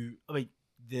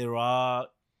there are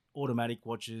automatic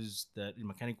watches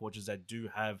mechanic watches that do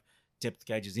have depth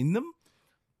gauges in them,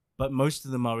 but most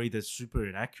of them are either super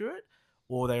inaccurate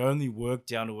or they only work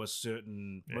down to a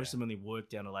certain. Most of them only work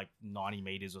down to like 90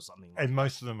 meters or something. And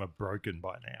most of them are broken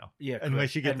by now. Yeah,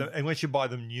 unless you buy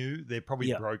them new, they're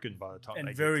probably broken by the time.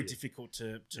 And very difficult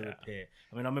to repair.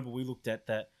 I mean, I remember we looked at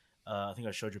that. I think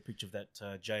I showed you a picture of that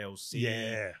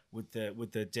JLC with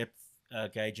the depth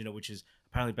gauge in it, which is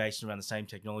apparently based around the same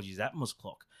technology as Atmos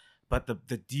clock. But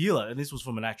the dealer, and this was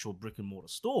from an actual brick and mortar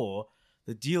store,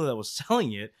 the dealer that was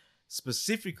selling it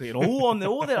specifically, and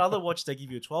all their other watches, they give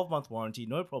you a 12-month warranty,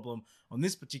 no problem. On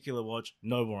this particular watch,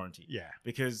 no warranty. Yeah.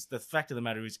 Because the fact of the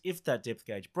matter is, if that depth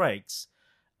gauge breaks,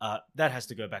 that has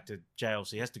to go back to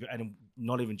JLC. Has to go, and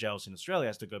not even JLC in Australia,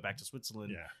 has to go back to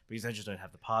Switzerland because they just don't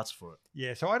have the parts for it.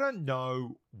 Yeah, so I don't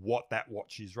know what that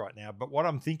watch is right now, but what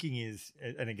I'm thinking is,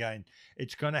 and again,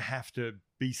 it's going to have to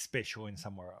be special in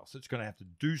somewhere else. It's going to have to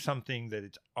do something that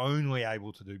it's only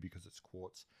able to do because it's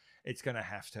quartz. It's going to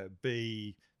have to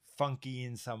be funky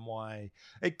in some way.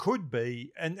 It could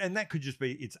be, and that could just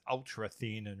be it's ultra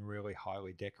thin and really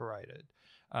highly decorated.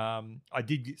 I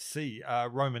did see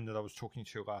Roman that I was talking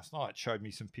to last night showed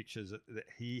me some pictures that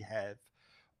he had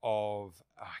of,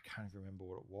 I can't even remember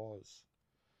what it was.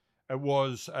 It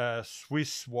was a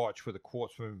Swiss watch with a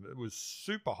quartz movement. It was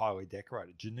super highly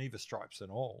decorated, Geneva stripes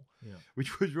and all,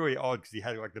 which was really odd because he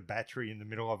had like the battery in the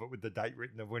middle of it with the date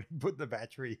written of when he put the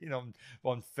battery in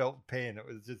on felt pen. It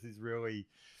was just this really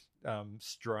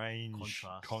strange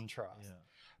contrast. Yeah.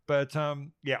 But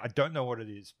I don't know what it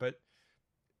is. But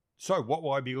so what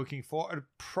will I be looking for?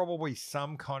 Probably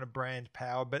some kind of brand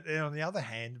power. But then on the other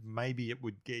hand, maybe it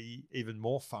would be even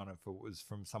more fun if it was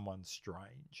from someone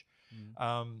strange.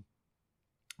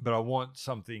 But I want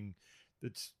something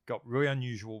that's got really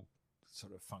unusual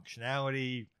sort of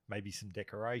functionality, maybe some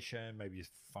decoration, maybe a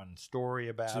fun story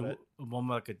about it. One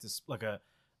like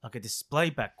a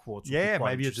display back quartz. Yeah,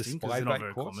 maybe a display back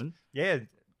quartz. Common. Yeah.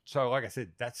 So like I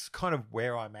said, that's kind of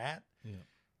where I'm at. Yeah.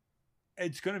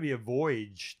 It's going to be a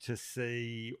voyage to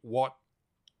see what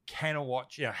can a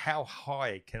watch, how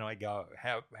high can I go?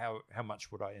 How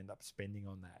much would I end up spending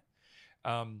on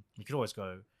that? You could always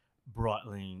go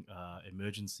Breitling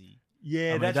emergency.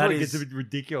 Yeah, that's where it gets a bit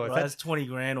ridiculous. Right, that's 20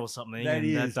 grand or something. That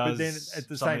is, but then at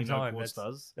the same time,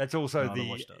 that's also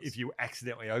if you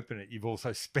accidentally open it, you've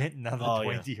also spent another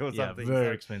 20 or something. Yeah,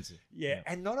 very expensive. Yeah,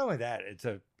 and not only that, it's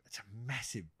a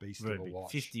massive beast of a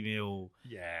watch. 50 mil.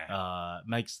 Yeah.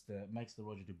 Makes the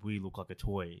Roger Dubuis look like a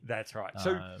toy. That's right.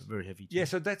 So very heavy. Yeah,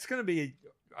 so that's going to be,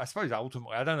 I suppose,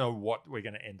 ultimately, I don't know what we're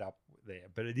going to end up with. there,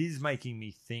 but it is making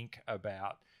me think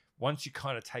about once you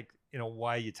kind of take, in a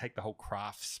way, you take the whole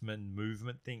craftsman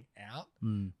movement thing out,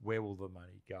 where will the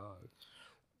money go?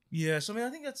 Yeah, so I mean, I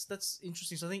think that's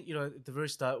interesting. So I think, at the very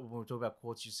start when we talk about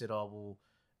quartz, you said, oh,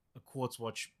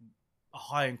 well, a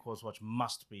high-end quartz watch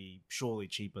must be surely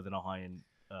cheaper than a high-end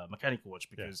mechanical watch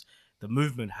because the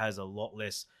movement has a lot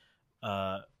less,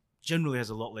 generally has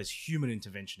a lot less human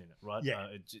intervention in it, right? Yeah.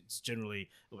 It's generally,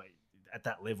 at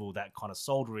that level, that kind of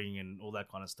soldering and all that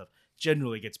kind of stuff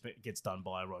generally gets done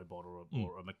by a robot or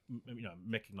a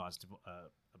mechanized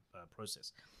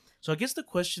process. So I guess the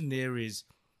question there is,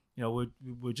 we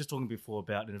were just talking before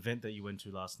about an event that you went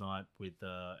to last night with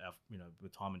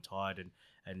with Time and Tide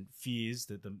and Fears,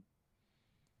 that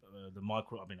the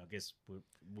micro. I mean, I guess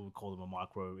we'll call them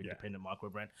a independent micro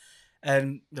brand,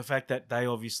 and the fact that they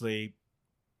obviously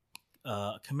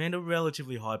command a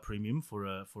relatively high premium for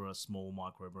a small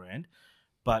micro brand,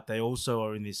 but they also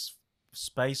are in this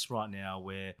space right now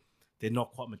where they're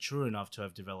not quite mature enough to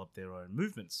have developed their own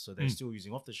movements. So they're still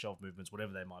using off-the-shelf movements,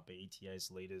 whatever they might be, ETAs,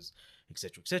 leaders,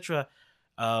 etc., etc.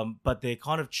 But they're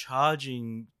kind of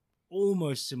charging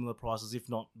almost similar prices, if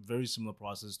not very similar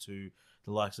prices, to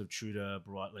the likes of Tudor,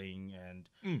 Breitling, and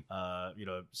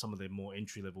some of their more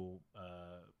entry-level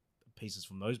pieces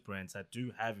from those brands that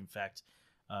do have, in fact,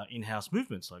 in-house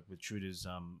movements, like with Tudor's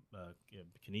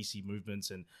Kinesi movements,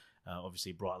 and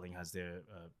obviously Breitling has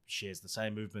shares the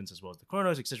same movements as well as the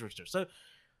Chronos, etc., etc. So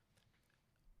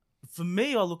for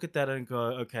me, I look at that and go,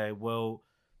 okay, well,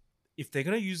 if they're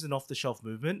going to use an off-the-shelf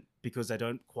movement because they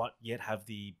don't quite yet have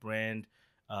the brand,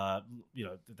 they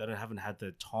haven't had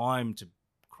the time to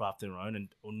craft their own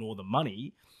or nor the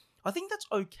money, I think that's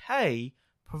okay,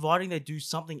 providing they do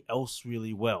something else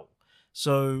really well.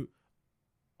 So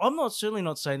I'm certainly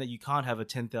not saying that you can't have a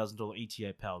 $10,000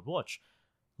 ETA powered watch.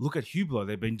 Look at Hublot;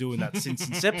 they've been doing that since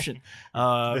inception.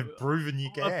 They've proven you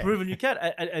can.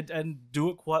 And do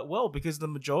it quite well, because the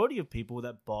majority of people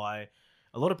that buy,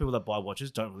 a lot of people that buy watches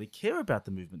don't really care about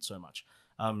the movement so much.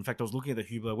 In fact, I was looking at the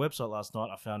Hublot website last night.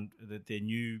 I found that their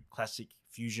new Classic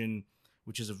Fusion,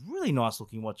 which is a really nice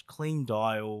looking watch, clean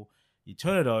dial. You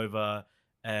turn it over,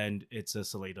 and it's a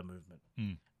Sellita movement,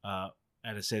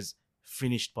 and it says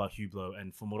finished by Hublot.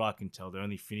 And from what I can tell, the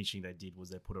only finishing they did was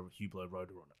they put a Hublot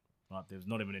rotor on it. Right, there's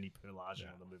not even any perlage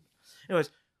on the movement. Anyways,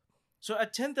 so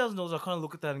at $10,000, I kind of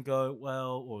look at that and go,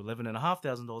 well, or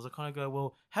 $11,500, I kind of go,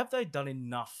 well, have they done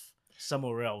enough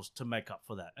somewhere else to make up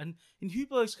for that? And in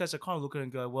Hublot's case, I kind of look at it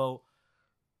and go, well,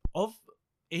 of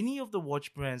any of the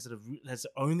watch brands that has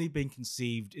only been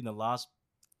conceived in the last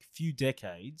few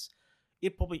decades,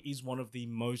 it probably is one of the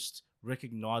most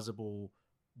recognizable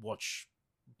watch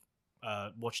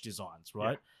designs,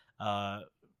 right? Yeah.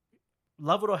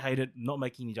 Love it or hate it, not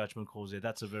making any judgment calls there.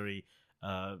 That's a very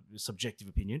subjective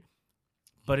opinion,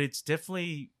 but it's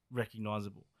definitely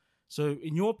recognizable. So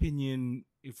in your opinion,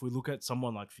 if we look at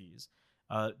someone like Fears,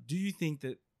 do you think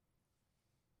that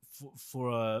for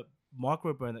a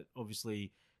micro brand that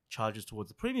obviously charges towards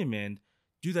the premium end,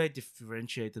 do they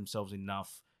differentiate themselves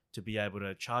enough to be able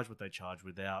to charge what they charge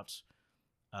without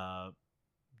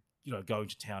going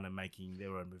to town and making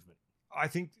their own movement?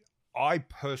 I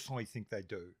personally think they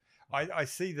do. I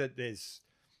see that there's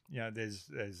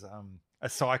a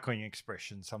cycling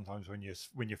expression sometimes when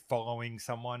you're following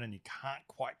someone and you can't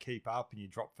quite keep up and you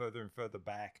drop further and further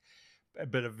back,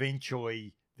 but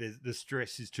eventually the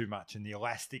stress is too much and the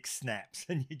elastic snaps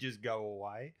and you just go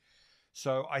away.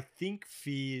 So I think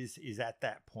Fears is at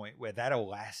that point where that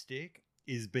elastic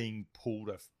is being pulled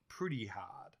pretty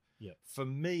hard. Yeah. For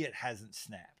me, it hasn't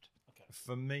snapped. Okay.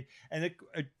 For me, and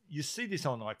you see this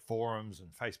on like forums and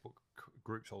Facebook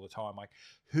groups all the time, like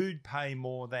who'd pay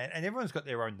more than, and everyone's got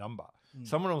their own number.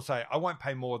 Someone will say, I won't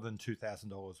pay more than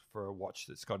 $2,000 for a watch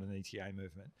that's got an ETA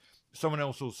movement. Someone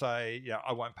else will say,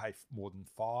 I won't pay more than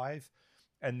 $5,000.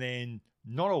 And then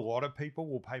not a lot of people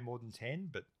will pay more than 10,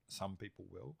 but some people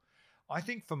will. I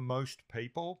think for most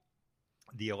people,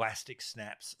 the elastic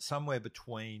snaps somewhere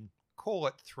between, call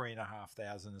it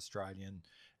 3,500 Australian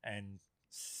and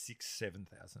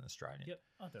 6,000-7,000 Australian. Yep,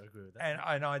 I don't agree with that.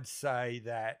 And I'd say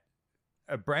that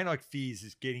a brand like Fears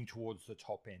is getting towards the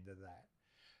top end of that.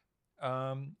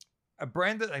 A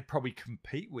brand that they probably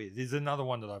compete with is another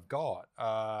one that I've got,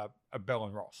 a Bell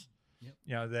 & Ross.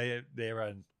 Yep.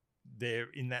 They're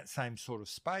in that same sort of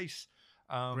space.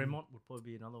 Bremont would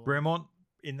probably be another one. Bremont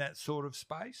in that sort of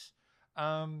space.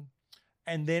 And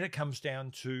then it comes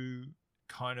down to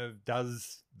kind of,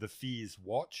 does the Fears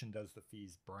watch and does the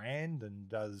Fears brand and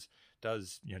does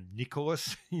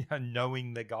Nicholas,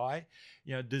 knowing the guy,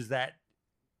 does that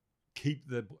keep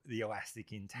the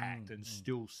elastic intact and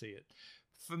still see it?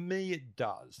 For me, it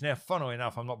does. Now, funnily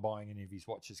enough, I'm not buying any of his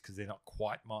watches because they're not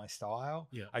quite my style.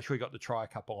 Yeah. I actually got to try a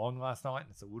couple on last night, and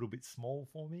it's a little bit small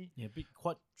for me. Yeah,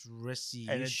 quite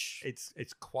dressy-ish. And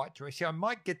it's quite dressy. I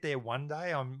might get there one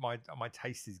day. My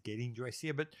taste is getting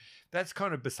dressier, but that's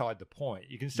kind of beside the point.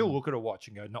 You can still look at a watch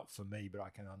and go, not for me, but I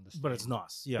can understand. But it's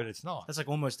nice. Yeah. But it's nice. That's like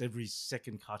almost every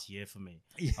second Cartier for me.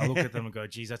 Yeah. I look at them and go,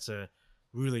 geez, that's a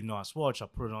really nice watch. I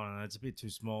put it on and it's a bit too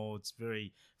small. It's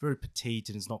very, very petite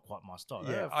and it's not quite my style.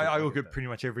 Yeah, I look at pretty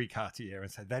much every Cartier and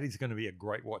say that is going to be a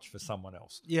great watch for someone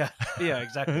else. Yeah, yeah,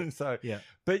 exactly. So yeah,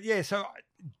 but yeah, so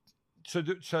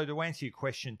to answer your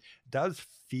question, does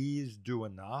Fears do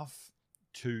enough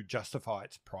to justify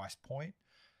its price point?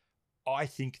 I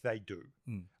think they do.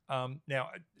 Now,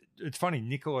 it's funny,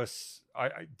 Nicholas, I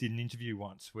did an interview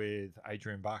once with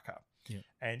Adrian Barker. Yeah.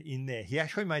 And in there, he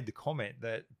actually made the comment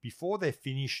that before they're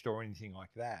finished or anything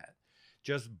like that,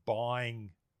 just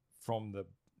buying from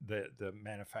the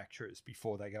manufacturers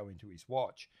before they go into his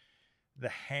watch,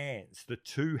 the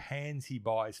two hands he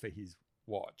buys for his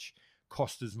watch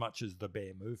cost as much as the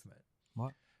bare movement.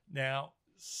 What? Now,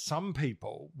 some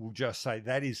people will just say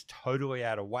that is totally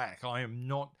out of whack. I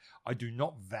do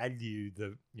not value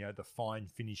the fine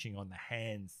finishing on the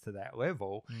hands to that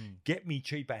level. Get me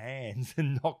cheaper hands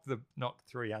and knock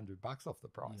 $300 off the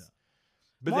price. Yeah.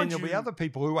 But then there'll be other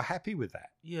people who are happy with that.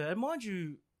 Yeah, and mind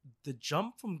you, the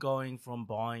jump from going from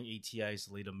buying ETA's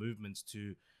Salida movements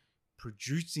to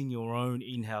producing your own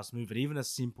in-house movement, even a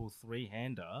simple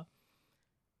three-hander,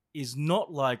 is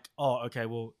not like, oh, okay,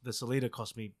 well, the Salida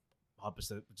cost me,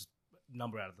 just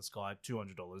number out of the sky,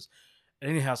 $200. An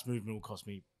in-house movement will cost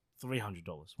me $300.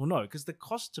 Well, no, because the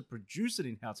cost to produce an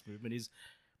in-house movement is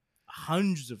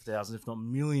hundreds of thousands, if not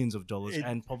millions of dollars,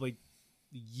 and probably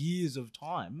years of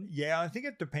time. Yeah, I think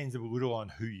it depends a little on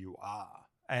who you are.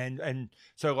 And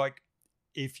so, like,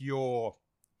 if you're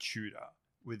Tudor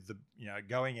with the,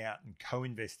 going out and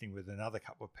co-investing with another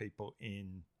couple of people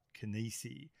in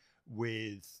Kinesi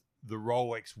with the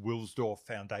Rolex Wilsdorf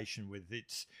Foundation with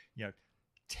its,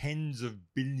 tens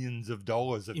of billions of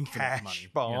dollars of infinite cash money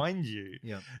behind you,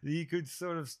 yeah, you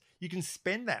can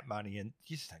spend that money and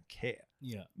you just don't care.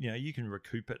 Yeah. You can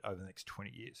recoup it over the next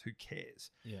 20 years. Who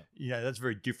cares? Yeah. That's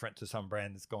very different to some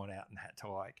brand that's gone out and had to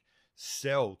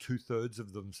sell 2/3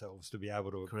 of themselves to be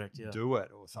able to do it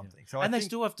or something. Yeah. So they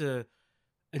still have to,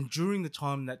 and during the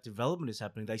time that development is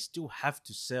happening, they still have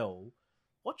to sell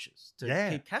watches to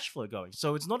keep cash flow going.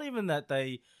 So it's not even that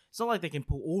it's not like they can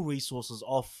pull all resources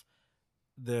off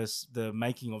the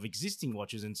making of existing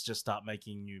watches and just start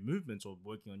making new movements or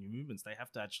working on new movements. They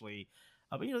have to actually,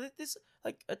 there's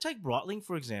take Breitling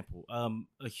for example,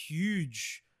 a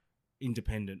huge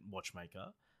independent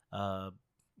watchmaker.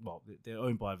 Well, they're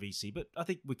owned by a VC, but I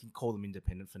think we can call them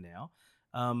independent for now.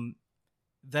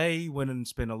 They went and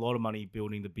spent a lot of money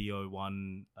building the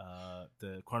BO1,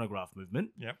 the chronograph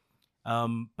movement. Yep.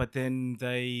 But then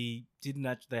they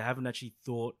haven't actually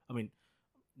thought. I mean,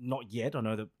 not yet. I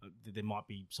know that there might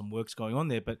be some works going on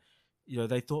there, but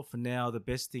they thought for now the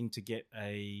best thing to get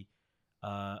a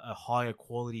higher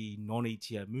quality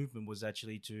non-ETA movement was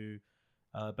actually to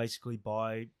basically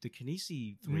buy the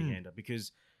Kinesi three-hander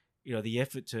because the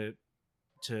effort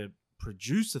to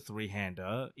produce a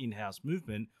three-hander in-house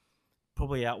movement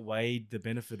probably outweighed the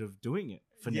benefit of doing it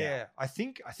for now. Yeah, I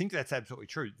think that's absolutely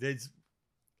true.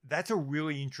 That's a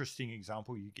really interesting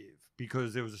example you give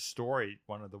because there was a story,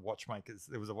 there was a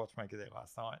watchmaker there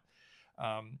last night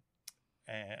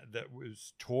that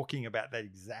was talking about that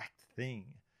exact thing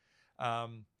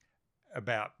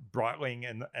about Breitling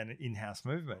and in-house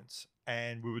movements.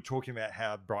 And we were talking about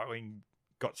how Breitling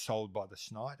got sold by the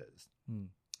Schneiders.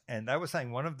 And they were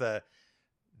saying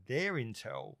their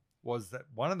intel was that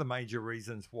one of the major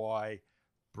reasons why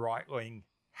Breitling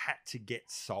had to get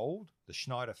sold, the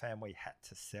Schneider family had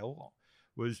to sell,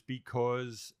 was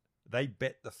because they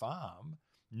bet the farm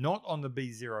not on the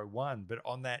B01 but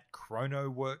on that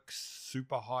ChronoWorks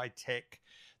super high tech.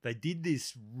 They did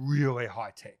this really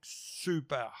high tech,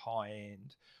 super high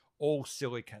end, all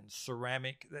silicon,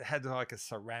 ceramic, that had like a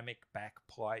ceramic back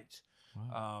plate.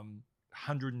 Wow.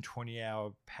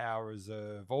 120-hour power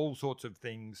reserve, all sorts of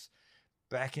things.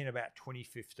 Back in about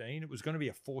 2015, it was going to be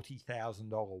a $40,000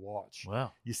 watch.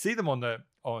 Wow! You see them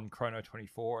on Chrono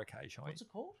 24 occasionally. What's it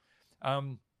called?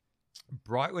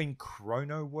 Breitling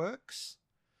ChronoWorks.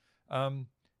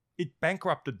 It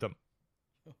bankrupted them.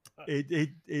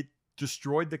 It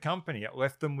destroyed the company. It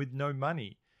left them with no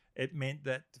money. It meant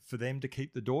that for them to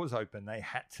keep the doors open, they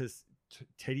had to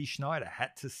Teddy Schneider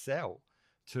had to sell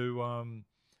to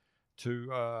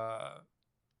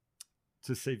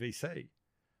CVC.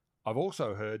 I've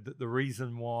also heard that the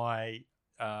reason why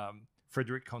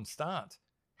Frederic Constant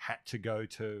had to go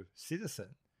to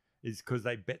Citizen is because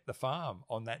they bet the farm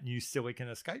on that new silicon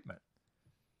escapement.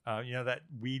 That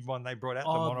weird one they brought out, the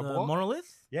monoblock. The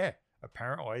monolith? Yeah,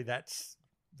 apparently that's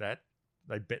that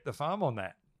they bet the farm on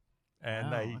that,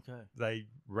 and they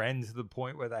ran to the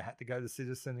point where they had to go to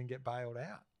Citizen and get bailed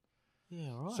out.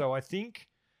 Yeah, right. So I think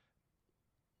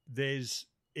there's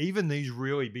even these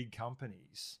really big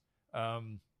companies,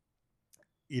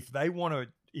 if they want to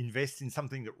invest in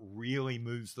something that really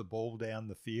moves the ball down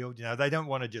the field, they don't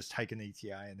want to just take an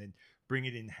ETA and then bring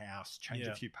it in-house, change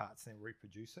a few parts, and then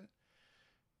reproduce it.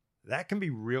 That can be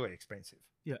really expensive.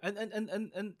 Yeah,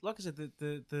 and like I said,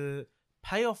 the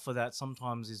payoff for that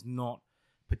sometimes is not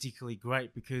particularly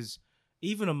great because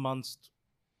even amongst,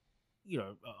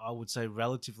 I would say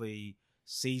relatively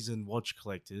seasoned watch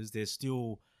collectors, there's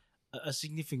still a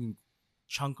significant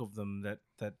chunk of them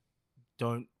that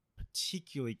don't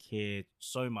particularly care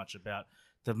so much about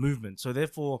the movement. So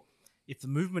therefore, if the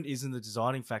movement isn't the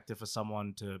deciding factor for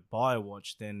someone to buy a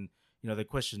watch, then the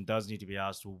question does need to be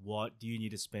asked: well, what do you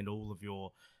need to spend all of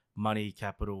your money,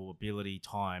 capital, ability,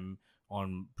 time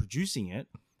on producing it,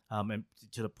 and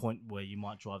to the point where you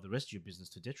might drive the rest of your business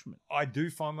to detriment? I do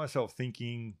find myself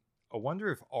thinking, I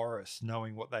wonder if Oris,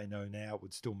 knowing what they know now,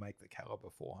 would still make the Caliber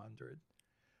 400.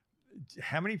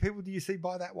 How many people do you see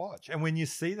buy that watch? And when you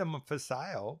see them for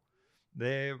sale,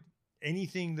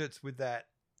 anything that's with the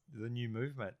new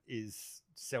movement is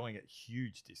selling at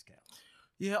huge discounts.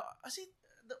 Yeah, I see.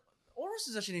 Oris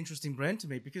is actually an interesting brand to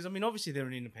me because, obviously they're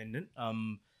an independent,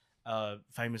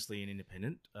 famously an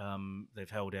independent. They've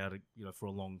held out, for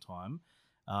a long time.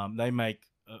 They make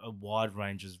a wide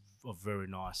range of very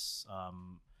nice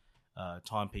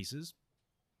timepieces.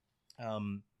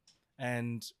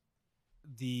 And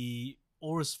the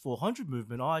Oris 400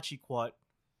 movement, I actually quite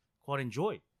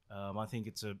enjoy. I think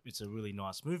it's a really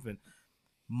nice movement.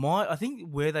 I think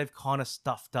where they've kind of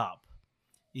stuffed up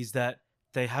is that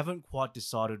they haven't quite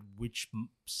decided which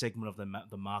segment of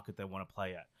the market they want to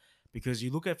play at. Because you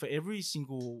look at for every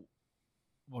single,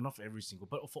 well, not for every single,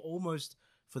 but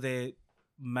for their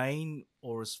main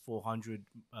Oris 400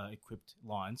 equipped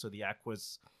line, so the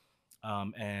Aquas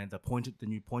and the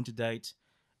new pointed date,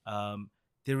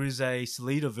 there is a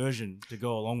Salida version to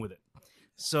go along with it.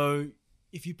 So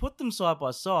if you put them side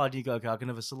by side, you go, okay, I can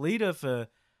have a Salida for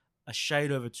a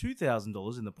shade over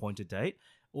 $2,000 in the pointed date,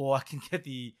 or I can get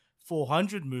the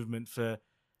 400 movement for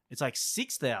it's like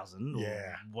 6,000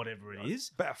 or whatever it is.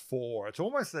 About 4. It's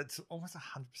almost 100%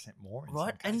 more.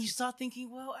 Right, and you start thinking,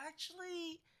 well,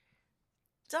 actually,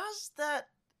 does that?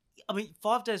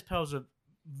 5 days powers are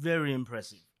very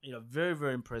impressive. Very,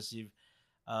 very impressive.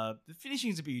 The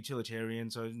finishing is a bit utilitarian,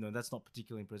 so that's not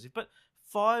particularly impressive. But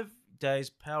 5 days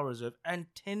power reserve and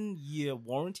 10-year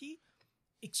warranty,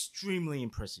 extremely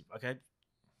impressive. Okay,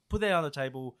 put that on the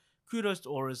table. Kudos to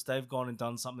Oris. They've gone and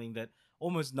done something that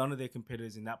almost none of their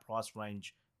competitors in that price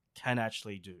range can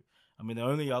actually do. The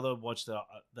only other watch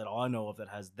that I know of that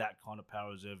has that kind of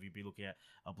power reserve, you'd be looking at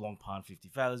a Blancpain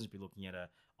 50,000. You'd be looking at a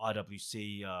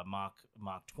IWC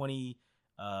Mark 20.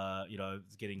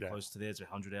 It's getting close to theirs,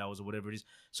 100 hours or whatever it is.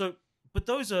 So, but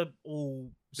those are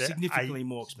all significantly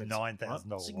more expensive.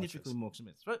 $9,000 significantly more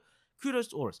expensive. Right? Kudos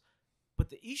to Oris. But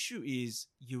the issue is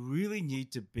you really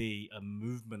need to be a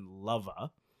movement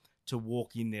lover to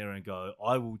walk in there and go,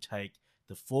 I will take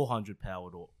the 400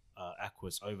 powered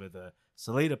Aquas over the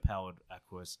Salida powered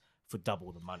Aquas for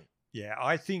double the money. Yeah,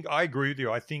 I think I agree with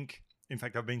you. I think, in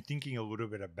fact, I've been thinking a little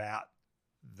bit about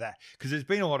that because there's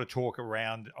been a lot of talk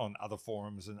around on other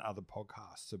forums and other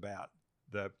podcasts about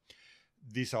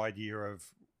this idea of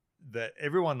that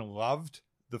everyone loved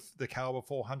the Caliber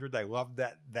 400. They loved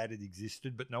that it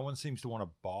existed, but no one seems to want to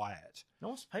buy it. No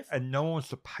one wants to pay for it. And no one wants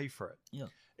to pay for it. Yeah.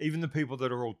 Even the people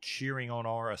that are all cheering on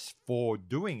Oris for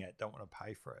doing it don't want to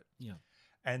pay for it. Yeah.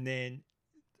 And then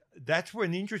that's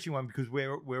an interesting one because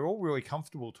we're all really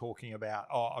comfortable talking about,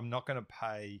 I'm not going to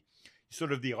pay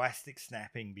sort of the elastic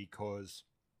snapping because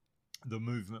the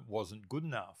movement wasn't good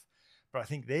enough. But I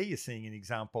think there you're seeing an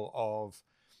example of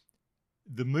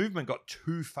the movement got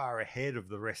too far ahead of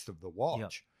the rest of the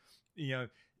watch. Yep.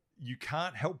 You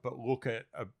can't help but look at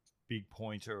a big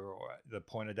pointer or the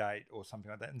pointer date or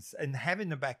something like that and have in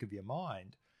the back of your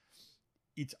mind,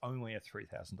 it's only a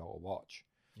 $3,000 watch.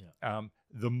 Yeah.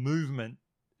 The movement,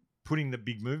 putting the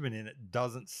big movement in it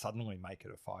doesn't suddenly make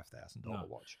it a $5,000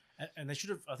 watch. And they should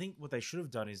have, I think what they should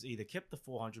have done is either kept the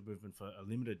 400 movement for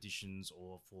limited editions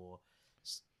or for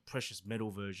precious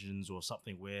metal versions or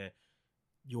something where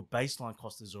your baseline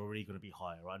cost is already going to be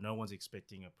higher, right? No one's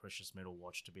expecting a precious metal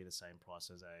watch to be the same price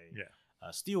as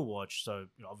a steel watch. So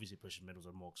obviously precious metals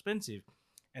are more expensive,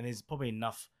 and there's probably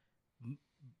enough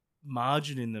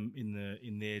margin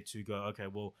in there to go, okay,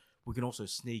 well, we can also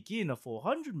sneak in a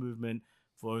 400 movement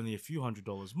for only a few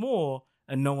 $100s more,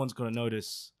 and no one's going to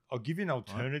notice. I'll give you an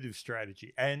alternative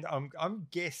strategy, and I'm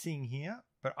guessing here,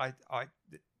 but I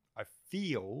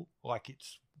feel like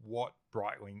it's what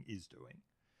Breitling is doing,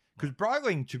 because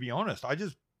Breitling, to be honest, I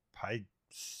just paid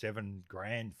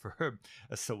 $7,000 for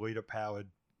a Solita powered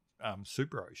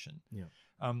Super Ocean. Yeah.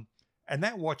 And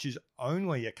that watch is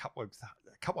only a couple of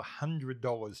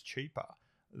 $100 cheaper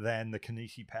than the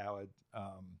Kinesi powered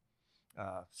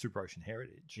Super Ocean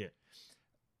Heritage. Yeah.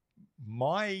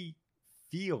 My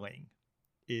feeling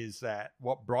is that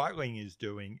what Breitling is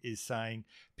doing is saying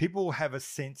people have a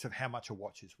sense of how much a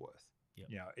watch is worth. Yep.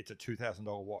 You know, it's a $2,000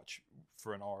 watch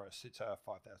for an Oris. It's a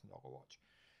 $5,000 watch.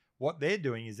 What they're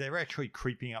doing is they're actually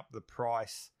creeping up the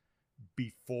price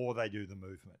before they do the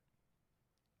movement.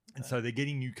 And so they're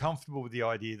getting you comfortable with the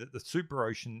idea that the Super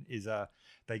Ocean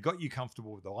they got you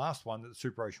comfortable with the last one, that the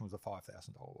Super Ocean was a $5,000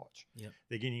 watch. Yep.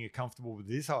 They're getting you comfortable with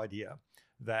this idea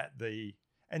that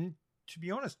and to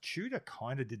be honest, Tudor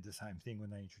kind of did the same thing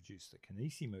when they introduced the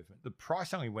Kinesi movement. The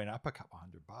price only went up a couple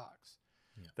 $100.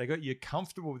 Yeah. They got you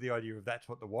comfortable with the idea of that's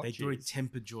what the watch is. They've already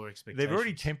tempered your expectations. They've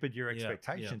already tempered your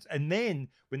expectations. Yeah. And then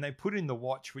when they put in the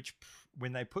watch,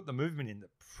 when they put the movement in, that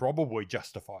probably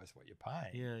justifies what you're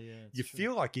paying. Yeah. You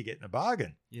feel like you're getting a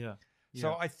bargain. Yeah.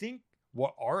 So I think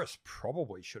what Oris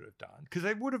probably should have done, because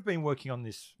they would have been working on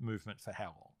this movement for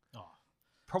how long?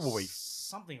 Probably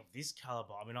something of this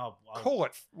caliber. I mean, I'll call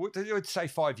it. Let's say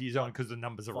 5 years on, because the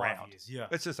numbers are round. Years, yeah.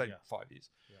 Let's just say 5 years.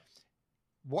 Yeah.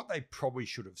 What they probably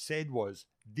should have said was,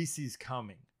 "This is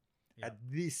coming. Yeah. At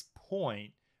this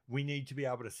point, we need to be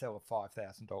able to sell a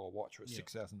 $5,000 watch or a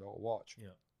 $6,000 watch. Yeah.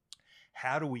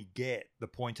 How do we get the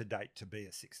pointer date to be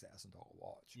a $6,000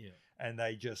 watch?" Yeah. And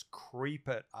they just creep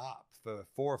it up for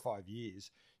 4 or 5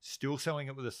 years. Still selling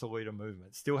it with a Solita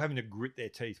movement, still having to grit their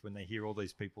teeth when they hear all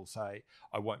these people say,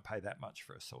 "I won't pay that much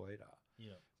for a Solita."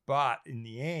 Yeah. But in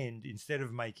the end, instead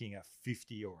of making a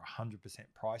 50 or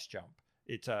 100% price jump,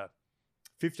 it's a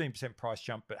 15% price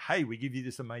jump. But hey, we give you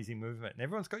this amazing movement, and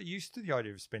everyone's got used to the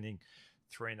idea of spending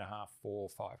 $3,500, $4,000,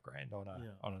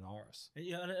 $5,000 on an Oris.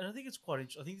 Yeah, and I think it's quite.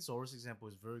 I think this Oris example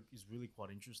is really quite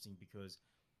interesting, because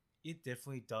it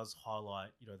definitely does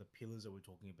highlight, the pillars that we're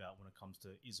talking about when it comes to,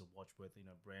 is a watch worth,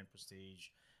 brand prestige,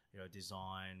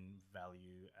 design,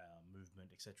 value, movement,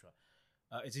 etc.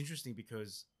 It's interesting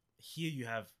because here you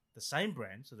have the same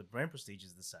brand, so the brand prestige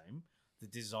is the same, the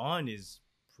design is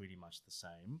pretty much the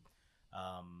same,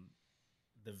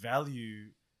 the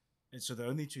value, and so the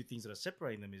only two things that are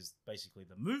separating them is basically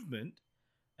the movement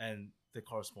and the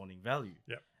corresponding value.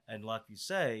 Yep. And like you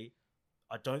say,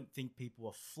 I don't think people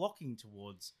are flocking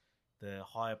towards the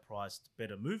higher priced,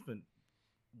 better movement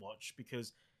watch,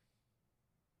 because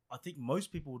I think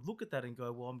most people would look at that and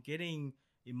go, well, in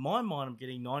my mind, I'm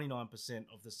getting 99%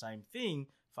 of the same thing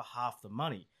for half the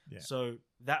money. Yeah. So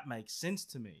that makes sense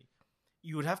to me.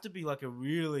 You would have to be like a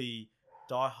really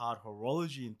diehard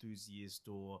horology enthusiast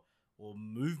or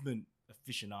movement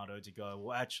aficionado to go,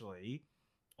 well, actually,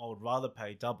 I would rather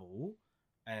pay double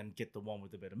and get the one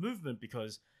with the better movement,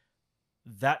 because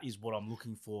that is what I'm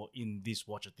looking for in this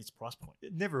watch at this price point.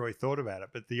 Never really thought about it,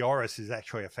 but the Oris is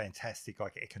actually a fantastic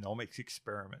economics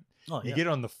experiment. Oh, you get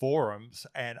on the forums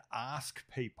and ask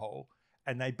people,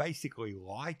 and they basically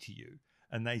lie to you,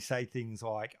 and they say things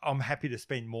like, "I'm happy to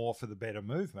spend more for the better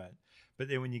movement," but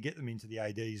then when you get them into the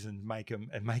ADs and make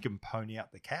them pony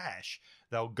up the cash,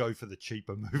 they'll go for the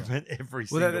cheaper movement every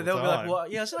single time. They'll be like, "Well,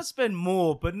 yeah, so I spend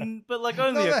more, but like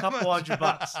only a couple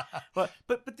 $100." But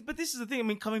this is the thing. I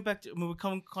mean, we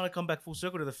come back full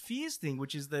circle to the fears thing,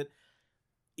 which is that,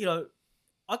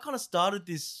 I kind of started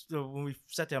this when we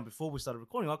sat down before we started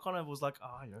recording. I kind of was like,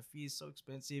 fear's so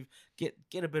expensive. Get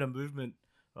a better movement,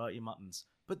 right, you muttons.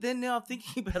 But then now I'm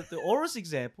thinking about the Oris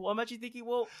example. I'm actually thinking,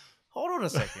 well, hold on a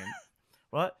second,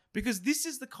 right? Because this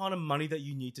is the kind of money that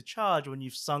you need to charge when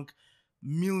you've sunk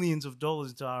millions of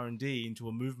dollars into R&D into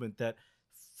a movement that,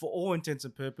 for all intents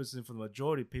and purposes, and for the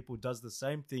majority of people, does the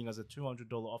same thing as a $200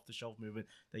 off-the-shelf movement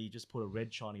that you just put a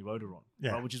red shiny rotor on,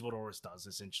 right? Which is what Oris does,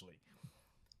 essentially.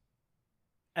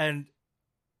 And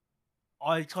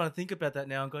I kind of think about that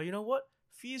now and go, you know what?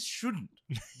 Fears shouldn't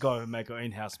go and make an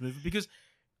in-house movement, because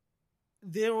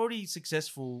they're already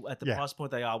successful at the price point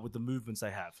they are with the movements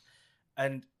they have.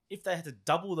 And if they had to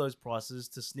double those prices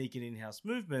to sneak an in-house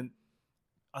movement,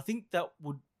 I think that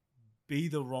would be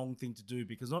the wrong thing to do,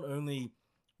 because not only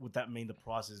would that mean the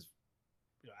price is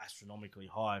astronomically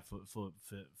high for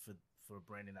a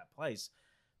brand in that place,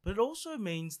 but it also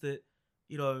means that,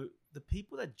 the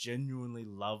people that genuinely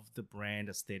love the brand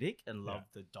aesthetic and love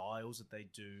the dials that they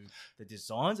do, the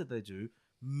designs that they do,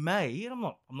 may, and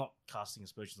I'm not casting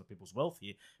aspersions on people's wealth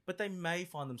here, but they may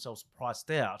find themselves priced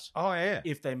out. Oh yeah.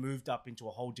 If they moved up into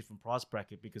a whole different price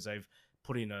bracket because they've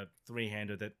put in a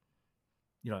three-hander that,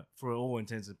 for all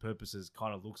intents and purposes,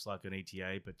 kind of looks like an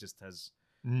ETA, but just has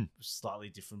slightly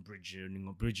different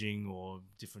bridging or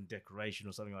different decoration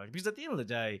or something like that. Because at the end of the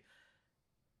day,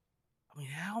 I mean,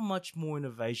 how much more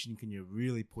innovation can you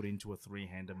really put into a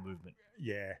three-hander movement?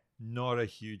 Yeah, not a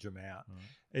huge amount.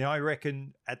 And I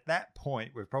reckon at that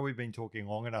point, we've probably been talking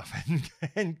long enough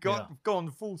and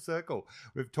gone full circle.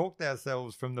 We've talked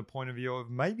ourselves from the point of view of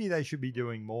maybe they should be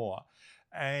doing more.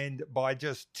 And by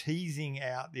just teasing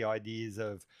out the ideas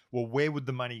of, well, where would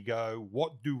the money go?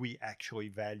 What do we actually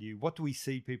value? What do we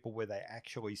see people where they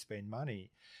actually spend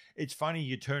money? It's funny,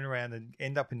 you turn around and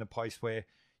end up in the place where,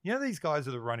 these guys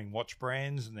that are running watch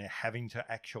brands and they're having to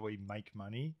actually make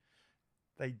money,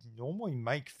 they normally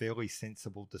make fairly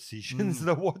sensible decisions.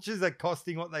 The watches are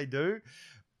costing what they do.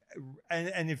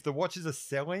 And if the watches are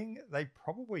selling, they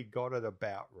probably got it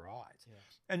about right. Yeah.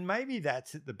 And maybe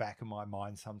that's at the back of my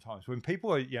mind sometimes when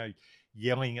people are,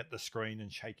 yelling at the screen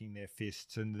and shaking their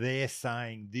fists and they're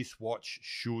saying this watch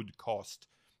should cost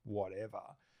whatever.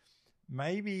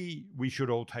 Maybe we should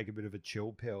all take a bit of a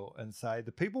chill pill and say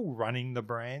the people running the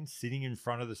brand, sitting in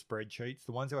front of the spreadsheets,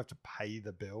 the ones who have to pay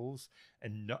the bills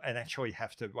and actually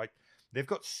have to, they've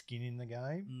got skin in the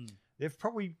game.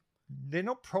 They're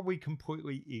not probably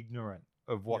completely ignorant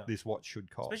of what this watch should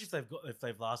cost. Especially if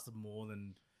they've lasted more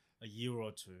than a year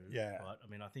or two. Yeah. Right? I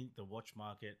mean, I think the watch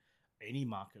market, any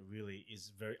market really,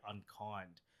 is very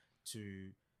unkind to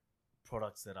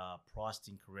products that are priced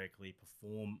incorrectly,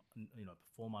 perform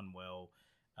unwell,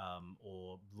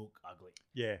 or look ugly.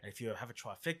 Yeah. And if you have a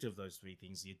trifecta of those three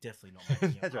things, you're definitely not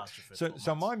making it past your first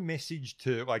So my message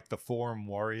to the forum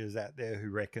warriors out there who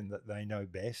reckon that they know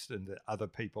best and that other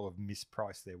people have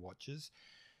mispriced their watches,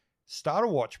 start a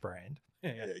watch brand.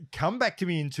 Yeah. Come back to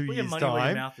me in 2 years' time. Put your money where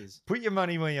your mouth is. Put your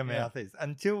money where your mouth is.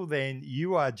 Until then,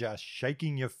 you are just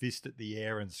shaking your fist at the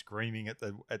air and screaming at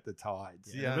the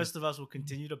tides. Yeah, the rest of us will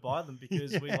continue to buy them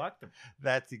because we like them.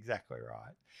 That's exactly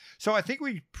right. So I think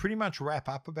we pretty much wrap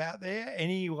up about there.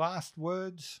 Any last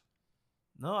words?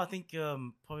 No, I think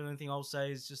probably the only thing I'll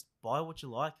say is just buy what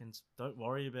you like and don't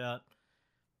worry about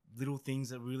little things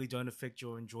that really don't affect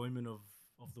your enjoyment of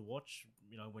the watch,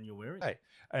 when you're wearing it.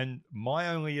 And my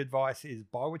only advice is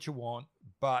buy what you want,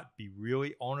 but be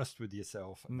really honest with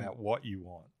yourself about what you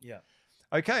want. Yeah.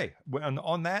 Okay. And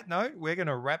on that note, we're going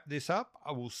to wrap this up.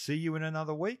 I will see you in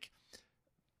another week.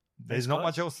 There's not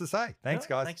much else to say. Thanks,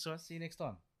 guys. Thanks, guys. See you next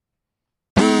time.